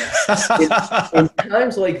times, but in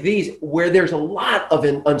times like these, where there's a lot of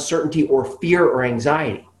uncertainty or fear or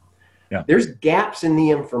anxiety, there's gaps in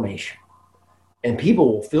the information. And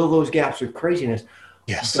people will fill those gaps with craziness.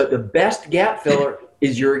 Yes. But the best gap filler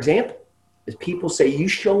is your example. As people say, you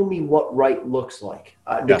show me what right looks like.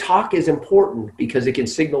 The talk is important because it can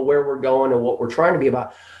signal where we're going and what we're trying to be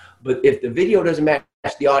about. But if the video doesn't match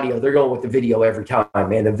the audio, they're going with the video every time,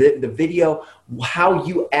 man. The video, how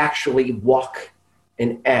you actually walk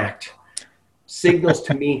and act, signals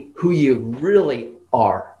to me who you really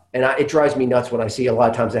are. And it drives me nuts when I see a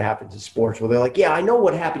lot of times it happens in sports where they're like, yeah, I know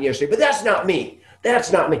what happened yesterday, but that's not me.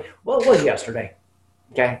 That's not me. Well, it was yesterday.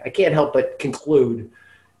 Okay, I can't help but conclude,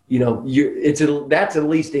 that's at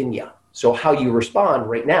least in you. So how you respond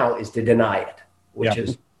right now is to deny it, which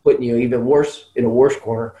is putting you even worse in a worse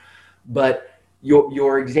corner. But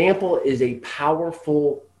your example is a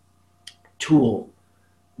powerful tool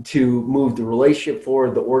to move the relationship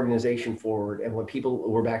forward, the organization forward. And when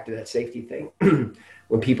we're back to that safety thing,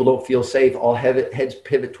 when people don't feel safe, all heads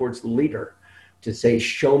pivot towards the leader to say,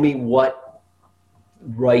 show me what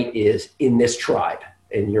right is in this tribe.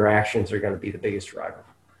 And your actions are going to be the biggest driver.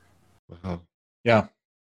 Wow. Yeah.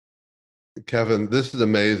 Kevin, this is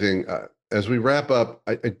amazing. As we wrap up,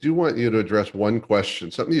 I do want you to address one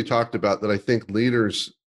question, something you talked about that I think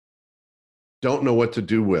leaders don't know what to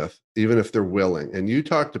do with, even if they're willing. And you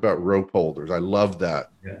talked about rope holders. I love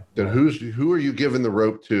that. Yeah. Who are you giving the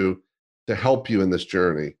rope to help you in this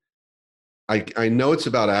journey? I know it's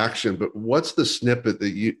about action, but what's the snippet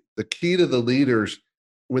the key to the leaders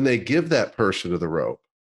when they give that person to the rope?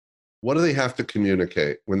 What do they have to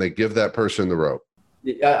communicate when they give that person the rope?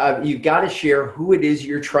 You've got to share who it is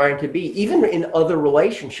you're trying to be, even in other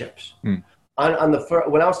relationships. When I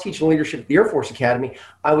was teaching leadership at the Air Force Academy,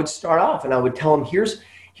 I would start off and I would tell them, here's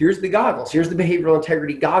the goggles, here's the behavioral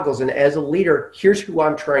integrity goggles. And as a leader, here's who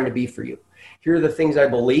I'm trying to be for you. Here are the things I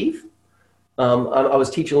believe. I was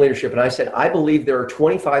teaching leadership and I said, I believe there are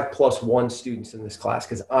 25 plus 1 students in this class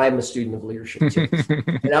because I'm a student of leadership too.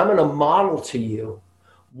 And I'm going to model to you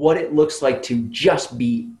what it looks like to just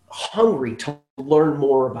be hungry to learn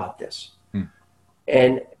more about this.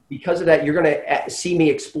 And because of that, you're going to see me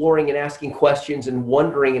exploring and asking questions and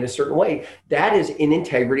wondering in a certain way. That is in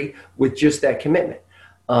integrity with just that commitment.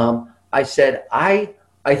 I said, I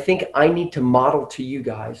I think I need to model to you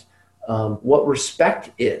guys what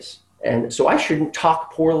respect is. And so I shouldn't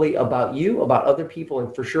talk poorly about you, about other people,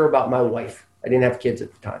 and for sure about my wife. I didn't have kids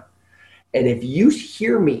at the time. And if you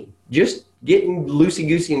hear me just getting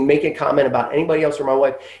loosey-goosey and making a comment about anybody else or my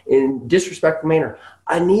wife in disrespectful manner,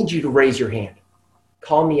 I need you to raise your hand.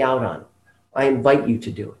 Call me out on it. I invite you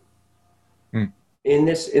to do it. In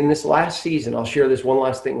this last season, I'll share this one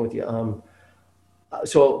last thing with you.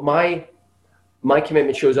 So my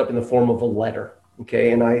commitment shows up in the form of a letter.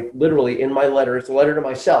 Okay. And I literally, in my letter, it's a letter to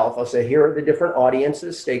myself. I'll say, here are the different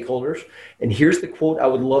audiences, stakeholders. And here's the quote I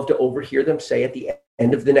would love to overhear them say at the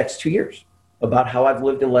end of the next 2 years about how I've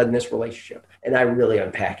lived and led in this relationship. And I really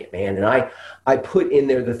unpack it, man. And I put in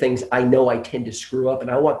there the things I know I tend to screw up.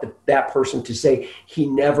 And I want that person to say, he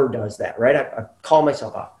never does that, right? I call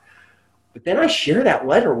myself out. But then I share that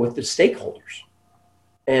letter with the stakeholders.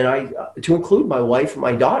 And to include my wife and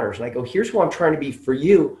my daughters. And I go, here's who I'm trying to be for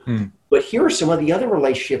you. But here are some of the other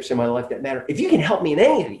relationships in my life that matter. If you can help me in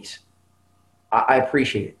any of these, I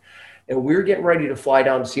appreciate it. And we were getting ready to fly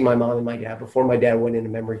down to see my mom and my dad before my dad went into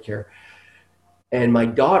memory care. And my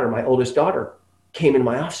daughter, my oldest daughter, came into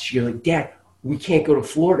my office. She was like, Dad, we can't go to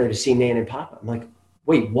Florida to see Nan and Papa. I'm like,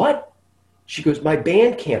 wait, what? She goes, my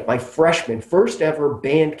band camp, my freshman, first ever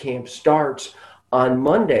band camp starts on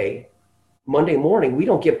Monday morning. We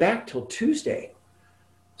don't get back till Tuesday.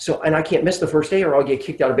 So, and I can't miss the first day or I'll get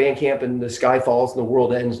kicked out of band camp and the sky falls and the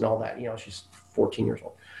world ends and all that. You know, she's 14 years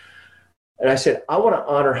old. And I said, I want to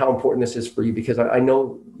honor how important this is for you because I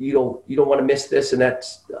know you don't want to miss this, and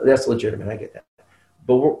that's legitimate. I get that.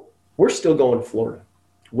 But we're still going to Florida.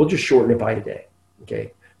 We'll just shorten it by a day.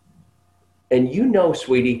 Okay. And you know,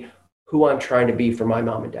 sweetie, who I'm trying to be for my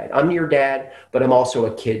mom and dad. I'm your dad, but I'm also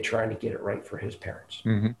a kid trying to get it right for his parents.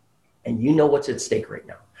 And you know what's at stake right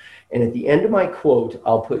now. And at the end of my quote,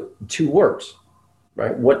 I'll put 2 words,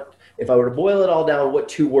 right? What, if I were to boil it all down, what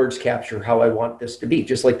 2 words capture how I want this to be,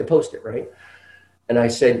 just like the Post-it, right? And I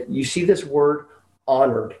said, you see this word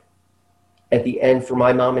honored at the end for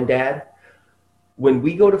my mom and dad? When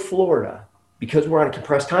we go to Florida, because we're on a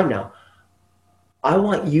compressed time now, I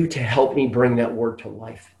want you to help me bring that word to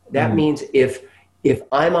life. That means if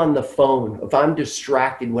I'm on the phone, if I'm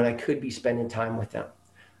distracted when I could be spending time with them,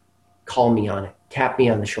 call me on it, tap me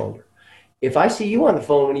on the shoulder. If I see you on the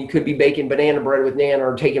phone when you could be baking banana bread with Nan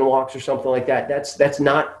or taking walks or something like that, that's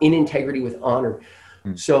not in integrity with honor.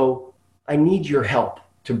 So I need your help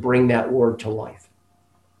to bring that word to life.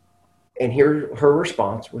 And her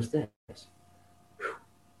response was this.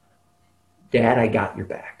 Dad, I got your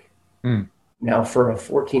back. Now for a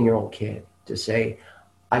 14-year-old kid to say,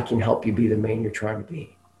 I can help you be the man you're trying to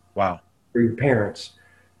be. Wow. For your parents,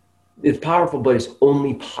 it's powerful, but it's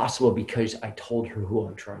only possible because I told her who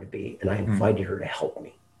I'm trying to be and I invited her to help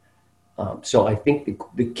me. So I think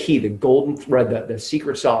the key, the golden thread, the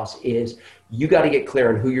secret sauce is you got to get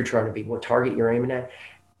clear on who you're trying to be, what target you're aiming at,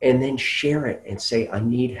 and then share it and say, I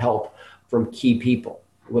need help from key people,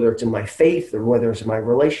 whether it's in my faith or whether it's in my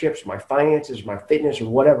relationships, my finances, my fitness or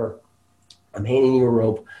whatever. I'm handing you a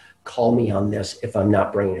rope. Call me on this if I'm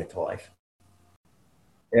not bringing it to life.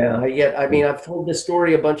 Yeah, I mean, I've told this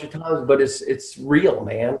story a bunch of times, but it's real,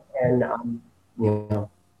 man. And you know,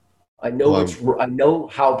 I know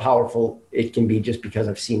how powerful it can be just because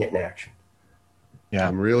I've seen it in action. Yeah,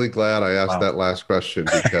 I'm really glad I asked that last question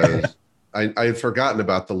because I had forgotten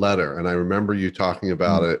about the letter, and I remember you talking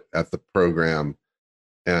about it at the program,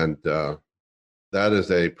 and that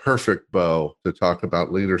is a perfect bow to talk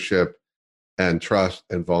about leadership and trust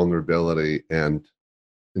and vulnerability and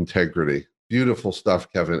integrity. Beautiful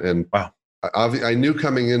stuff, Kevin. And wow. I knew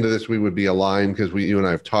coming into this we would be aligned because you and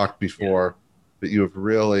I have talked before, but you have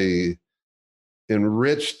really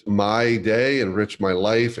enriched my day, enriched my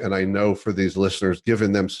life, and I know for these listeners,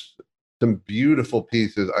 given them some beautiful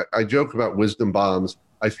pieces. I joke about wisdom bombs.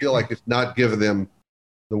 I feel like it's not giving them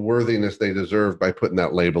the worthiness they deserve by putting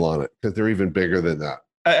that label on it because they're even bigger than that.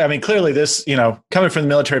 I mean, clearly this, coming from the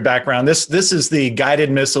military background, this is the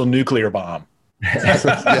guided missile nuclear bomb.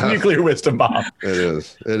 Nuclear wisdom bomb. It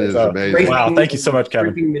is amazing. Wow. Thank you so much,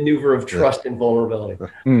 Kevin. Maneuver of trust and vulnerability.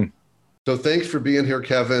 So thanks for being here,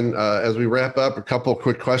 Kevin. As we wrap up, a couple of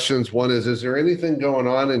quick questions. One is there anything going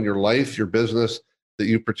on in your life, your business that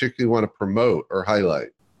you particularly want to promote or highlight?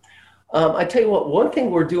 I tell you what, one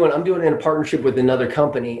thing I'm doing in a partnership with another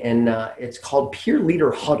company, and it's called Peer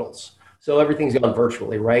Leader Huddles. So everything's gone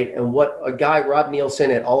virtually, right? And what a guy, Rob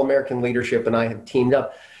Nielsen at All American Leadership, and I have teamed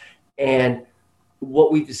up. And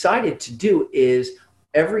what we decided to do is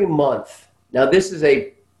every month, now this is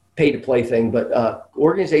a pay-to-play thing, but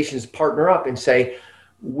organizations partner up and say,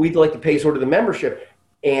 we'd like to pay sort of the membership.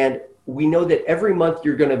 And we know that every month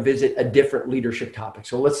you're going to visit a different leadership topic.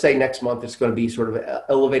 So let's say next month it's going to be sort of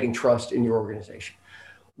elevating trust in your organization.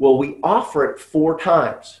 Well, we offer it 4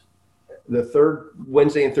 times, the third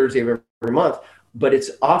Wednesday and Thursday of every month, but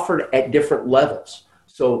it's offered at different levels.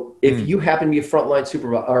 So if you happen to be a frontline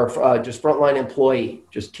supervisor or just frontline employee,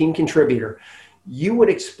 just team contributor, you would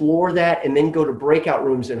explore that and then go to breakout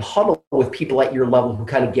rooms and huddle with people at your level who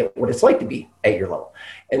kind of get what it's like to be at your level.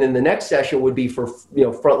 And then the next session would be for,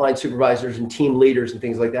 frontline supervisors and team leaders and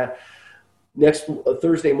things like that. Next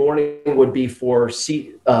Thursday morning would be for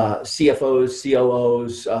CFOs,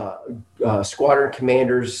 COOs, squadron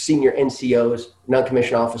commanders, senior NCOs,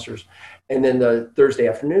 non-commissioned officers. And then the Thursday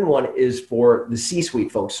afternoon one is for the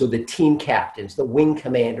C-suite folks. So the team captains, the wing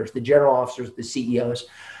commanders, the general officers, the CEOs,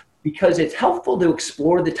 because it's helpful to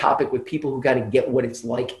explore the topic with people who got to get what it's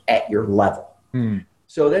like at your level.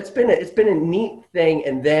 So it's been a neat thing.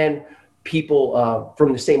 And then people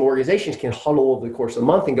from the same organizations can huddle over the course of the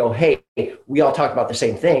month and go, hey, we all talk about the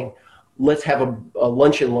same thing. Let's have a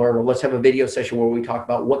lunch and learn, or let's have a video session where we talk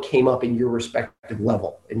about what came up in your respective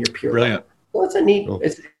level, in your peer level. Well, it's a neat,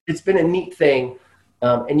 it's been a neat thing.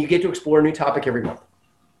 And you get to explore a new topic every month.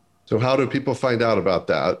 So how do people find out about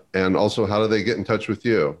that? And also, how do they get in touch with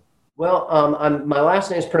you? Well, my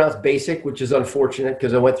last name is pronounced Basic, which is unfortunate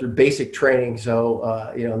because I went through basic training.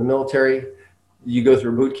 So, in the military, you go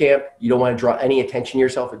through boot camp. You don't want to draw any attention to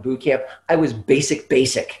yourself at boot camp. I was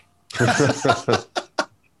basic.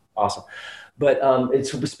 Awesome. But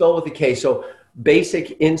it's spelled with a K. So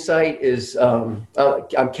Basic Insight is, I'm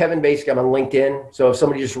Kevin Basic. I'm on LinkedIn. So if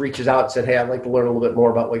somebody just reaches out and said, hey, I'd like to learn a little bit more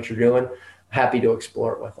about what you're doing, happy to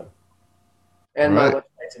explore it with them. And my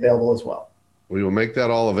website's available as well. We will make that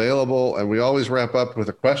all available. And we always wrap up with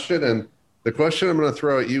a question. And the question I'm going to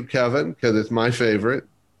throw at you, Kevin, because it's my favorite,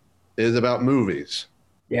 is about movies.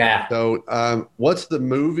 Yeah. So what's the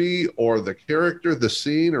movie or the character, the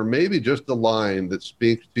scene, or maybe just the line that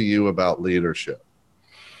speaks to you about leadership?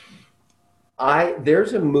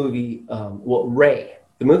 There's a movie, Ray,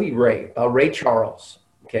 the movie Ray, Ray Charles.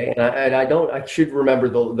 Okay. And I should remember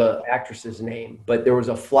the actress's name, but there was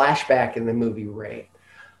a flashback in the movie Ray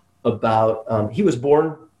about, he was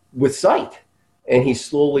born with sight and he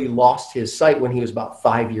slowly lost his sight when he was about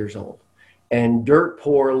 5 years old. And dirt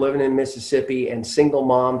poor, living in Mississippi, and single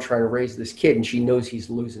mom trying to raise this kid, and she knows he's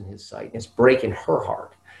losing his sight. It's breaking her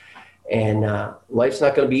heart. And life's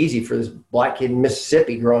not going to be easy for this black kid in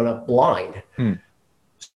Mississippi growing up blind.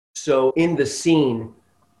 So in the scene,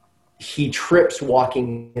 he trips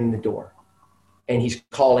walking in the door, and he's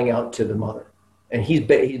calling out to the mother. And he's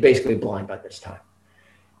basically blind by this time.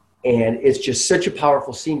 And it's just such a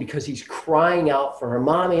powerful scene because he's crying out for her,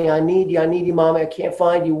 Mommy, I need you, Mommy, I can't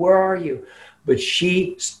find you, where are you? But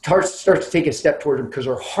she starts to take a step toward him because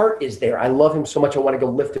her heart is there. I love him so much, I want to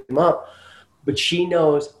go lift him up. But she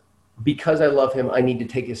knows, because I love him, I need to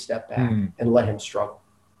take a step back and let him struggle.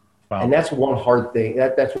 Wow. And that's one hard thing.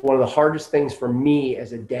 That's one of the hardest things for me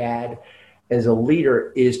as a dad, as a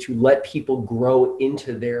leader, is to let people grow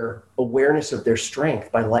into their awareness of their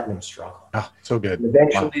strength by letting them struggle. Oh, so good. And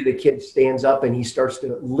eventually the kid stands up and he starts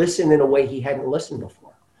to listen in a way he hadn't listened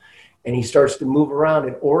before. And he starts to move around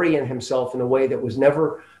and orient himself in a way that was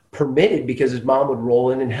never permitted because his mom would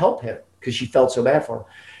roll in and help him because she felt so bad for him.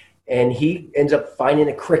 And he ends up finding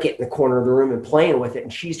a cricket in the corner of the room and playing with it.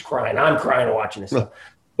 And she's crying. I'm crying and watching this stuff.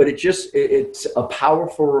 But it's a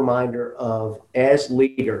powerful reminder of, as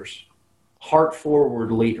leaders,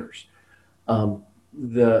 heart-forward leaders,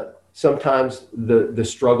 sometimes the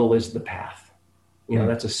struggle is the path.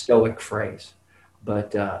 That's a stoic phrase.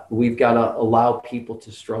 But we've got to allow people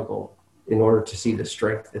to struggle in order to see the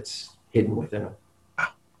strength that's hidden within them.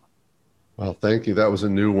 Well, thank you. That was a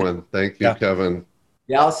new one. Thank you, Kevin.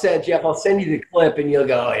 Yeah, Jeff, I'll send you the clip and you'll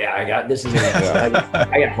go, oh, yeah, I got this. I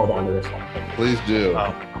got to hold on to this one. Please do.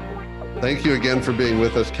 Wow. Thank you again for being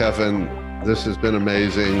with us, Kevin. This has been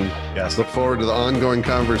amazing. Yes. Look forward to the ongoing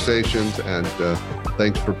conversations, and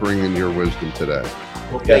thanks for bringing your wisdom today.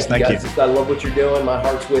 Well, thank you guys. I love what you're doing. My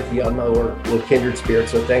heart's with you. I know we're kindred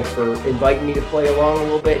spirits. So thanks for inviting me to play along a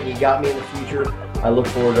little bit. And you got me in the future. I look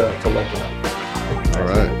forward to linking up. All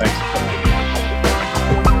right. Thanks.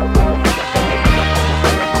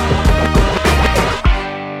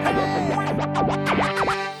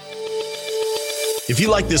 If you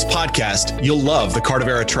like this podcast, you'll love the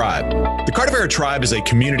Cardavera Tribe. The Cardavera Tribe is a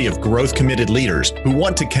community of growth-committed leaders who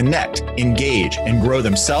want to connect, engage, and grow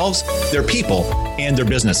themselves, their people, and their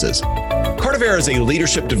businesses. Cardavera is a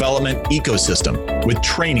leadership development ecosystem with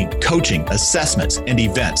training, coaching, assessments, and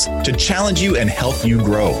events to challenge you and help you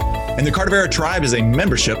grow. And the Cardavera Tribe is a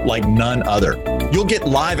membership like none other. You'll get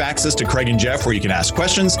live access to Craig and Jeff where you can ask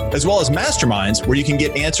questions, as well as masterminds where you can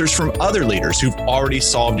get answers from other leaders who've already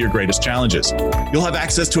solved your greatest challenges. You'll have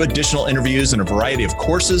access to additional interviews and a variety of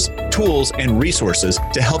courses, tools, and resources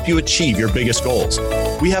to help you achieve your biggest goals.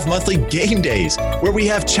 We have monthly game days where we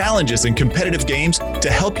have challenges and competitive games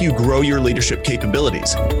to help you grow your leadership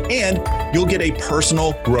capabilities. And you'll get a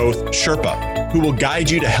personal growth Sherpa who will guide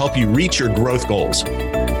you to help you reach your growth goals.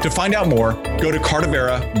 To find out more, go to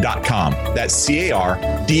cardivera.com. That's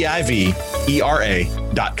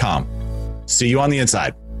CARDIVERA.com. See you on the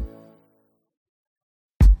inside.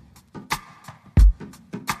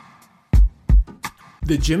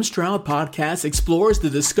 The Jim Stroud Podcast explores the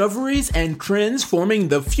discoveries and trends forming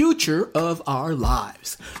the future of our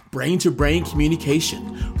lives. Brain-to-brain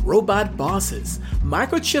communication, robot bosses,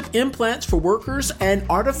 microchip implants for workers, and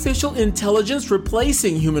artificial intelligence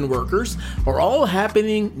replacing human workers are all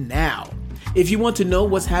happening now. If you want to know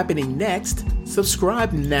what's happening next,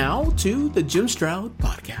 subscribe now to the Jim Stroud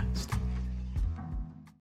Podcast.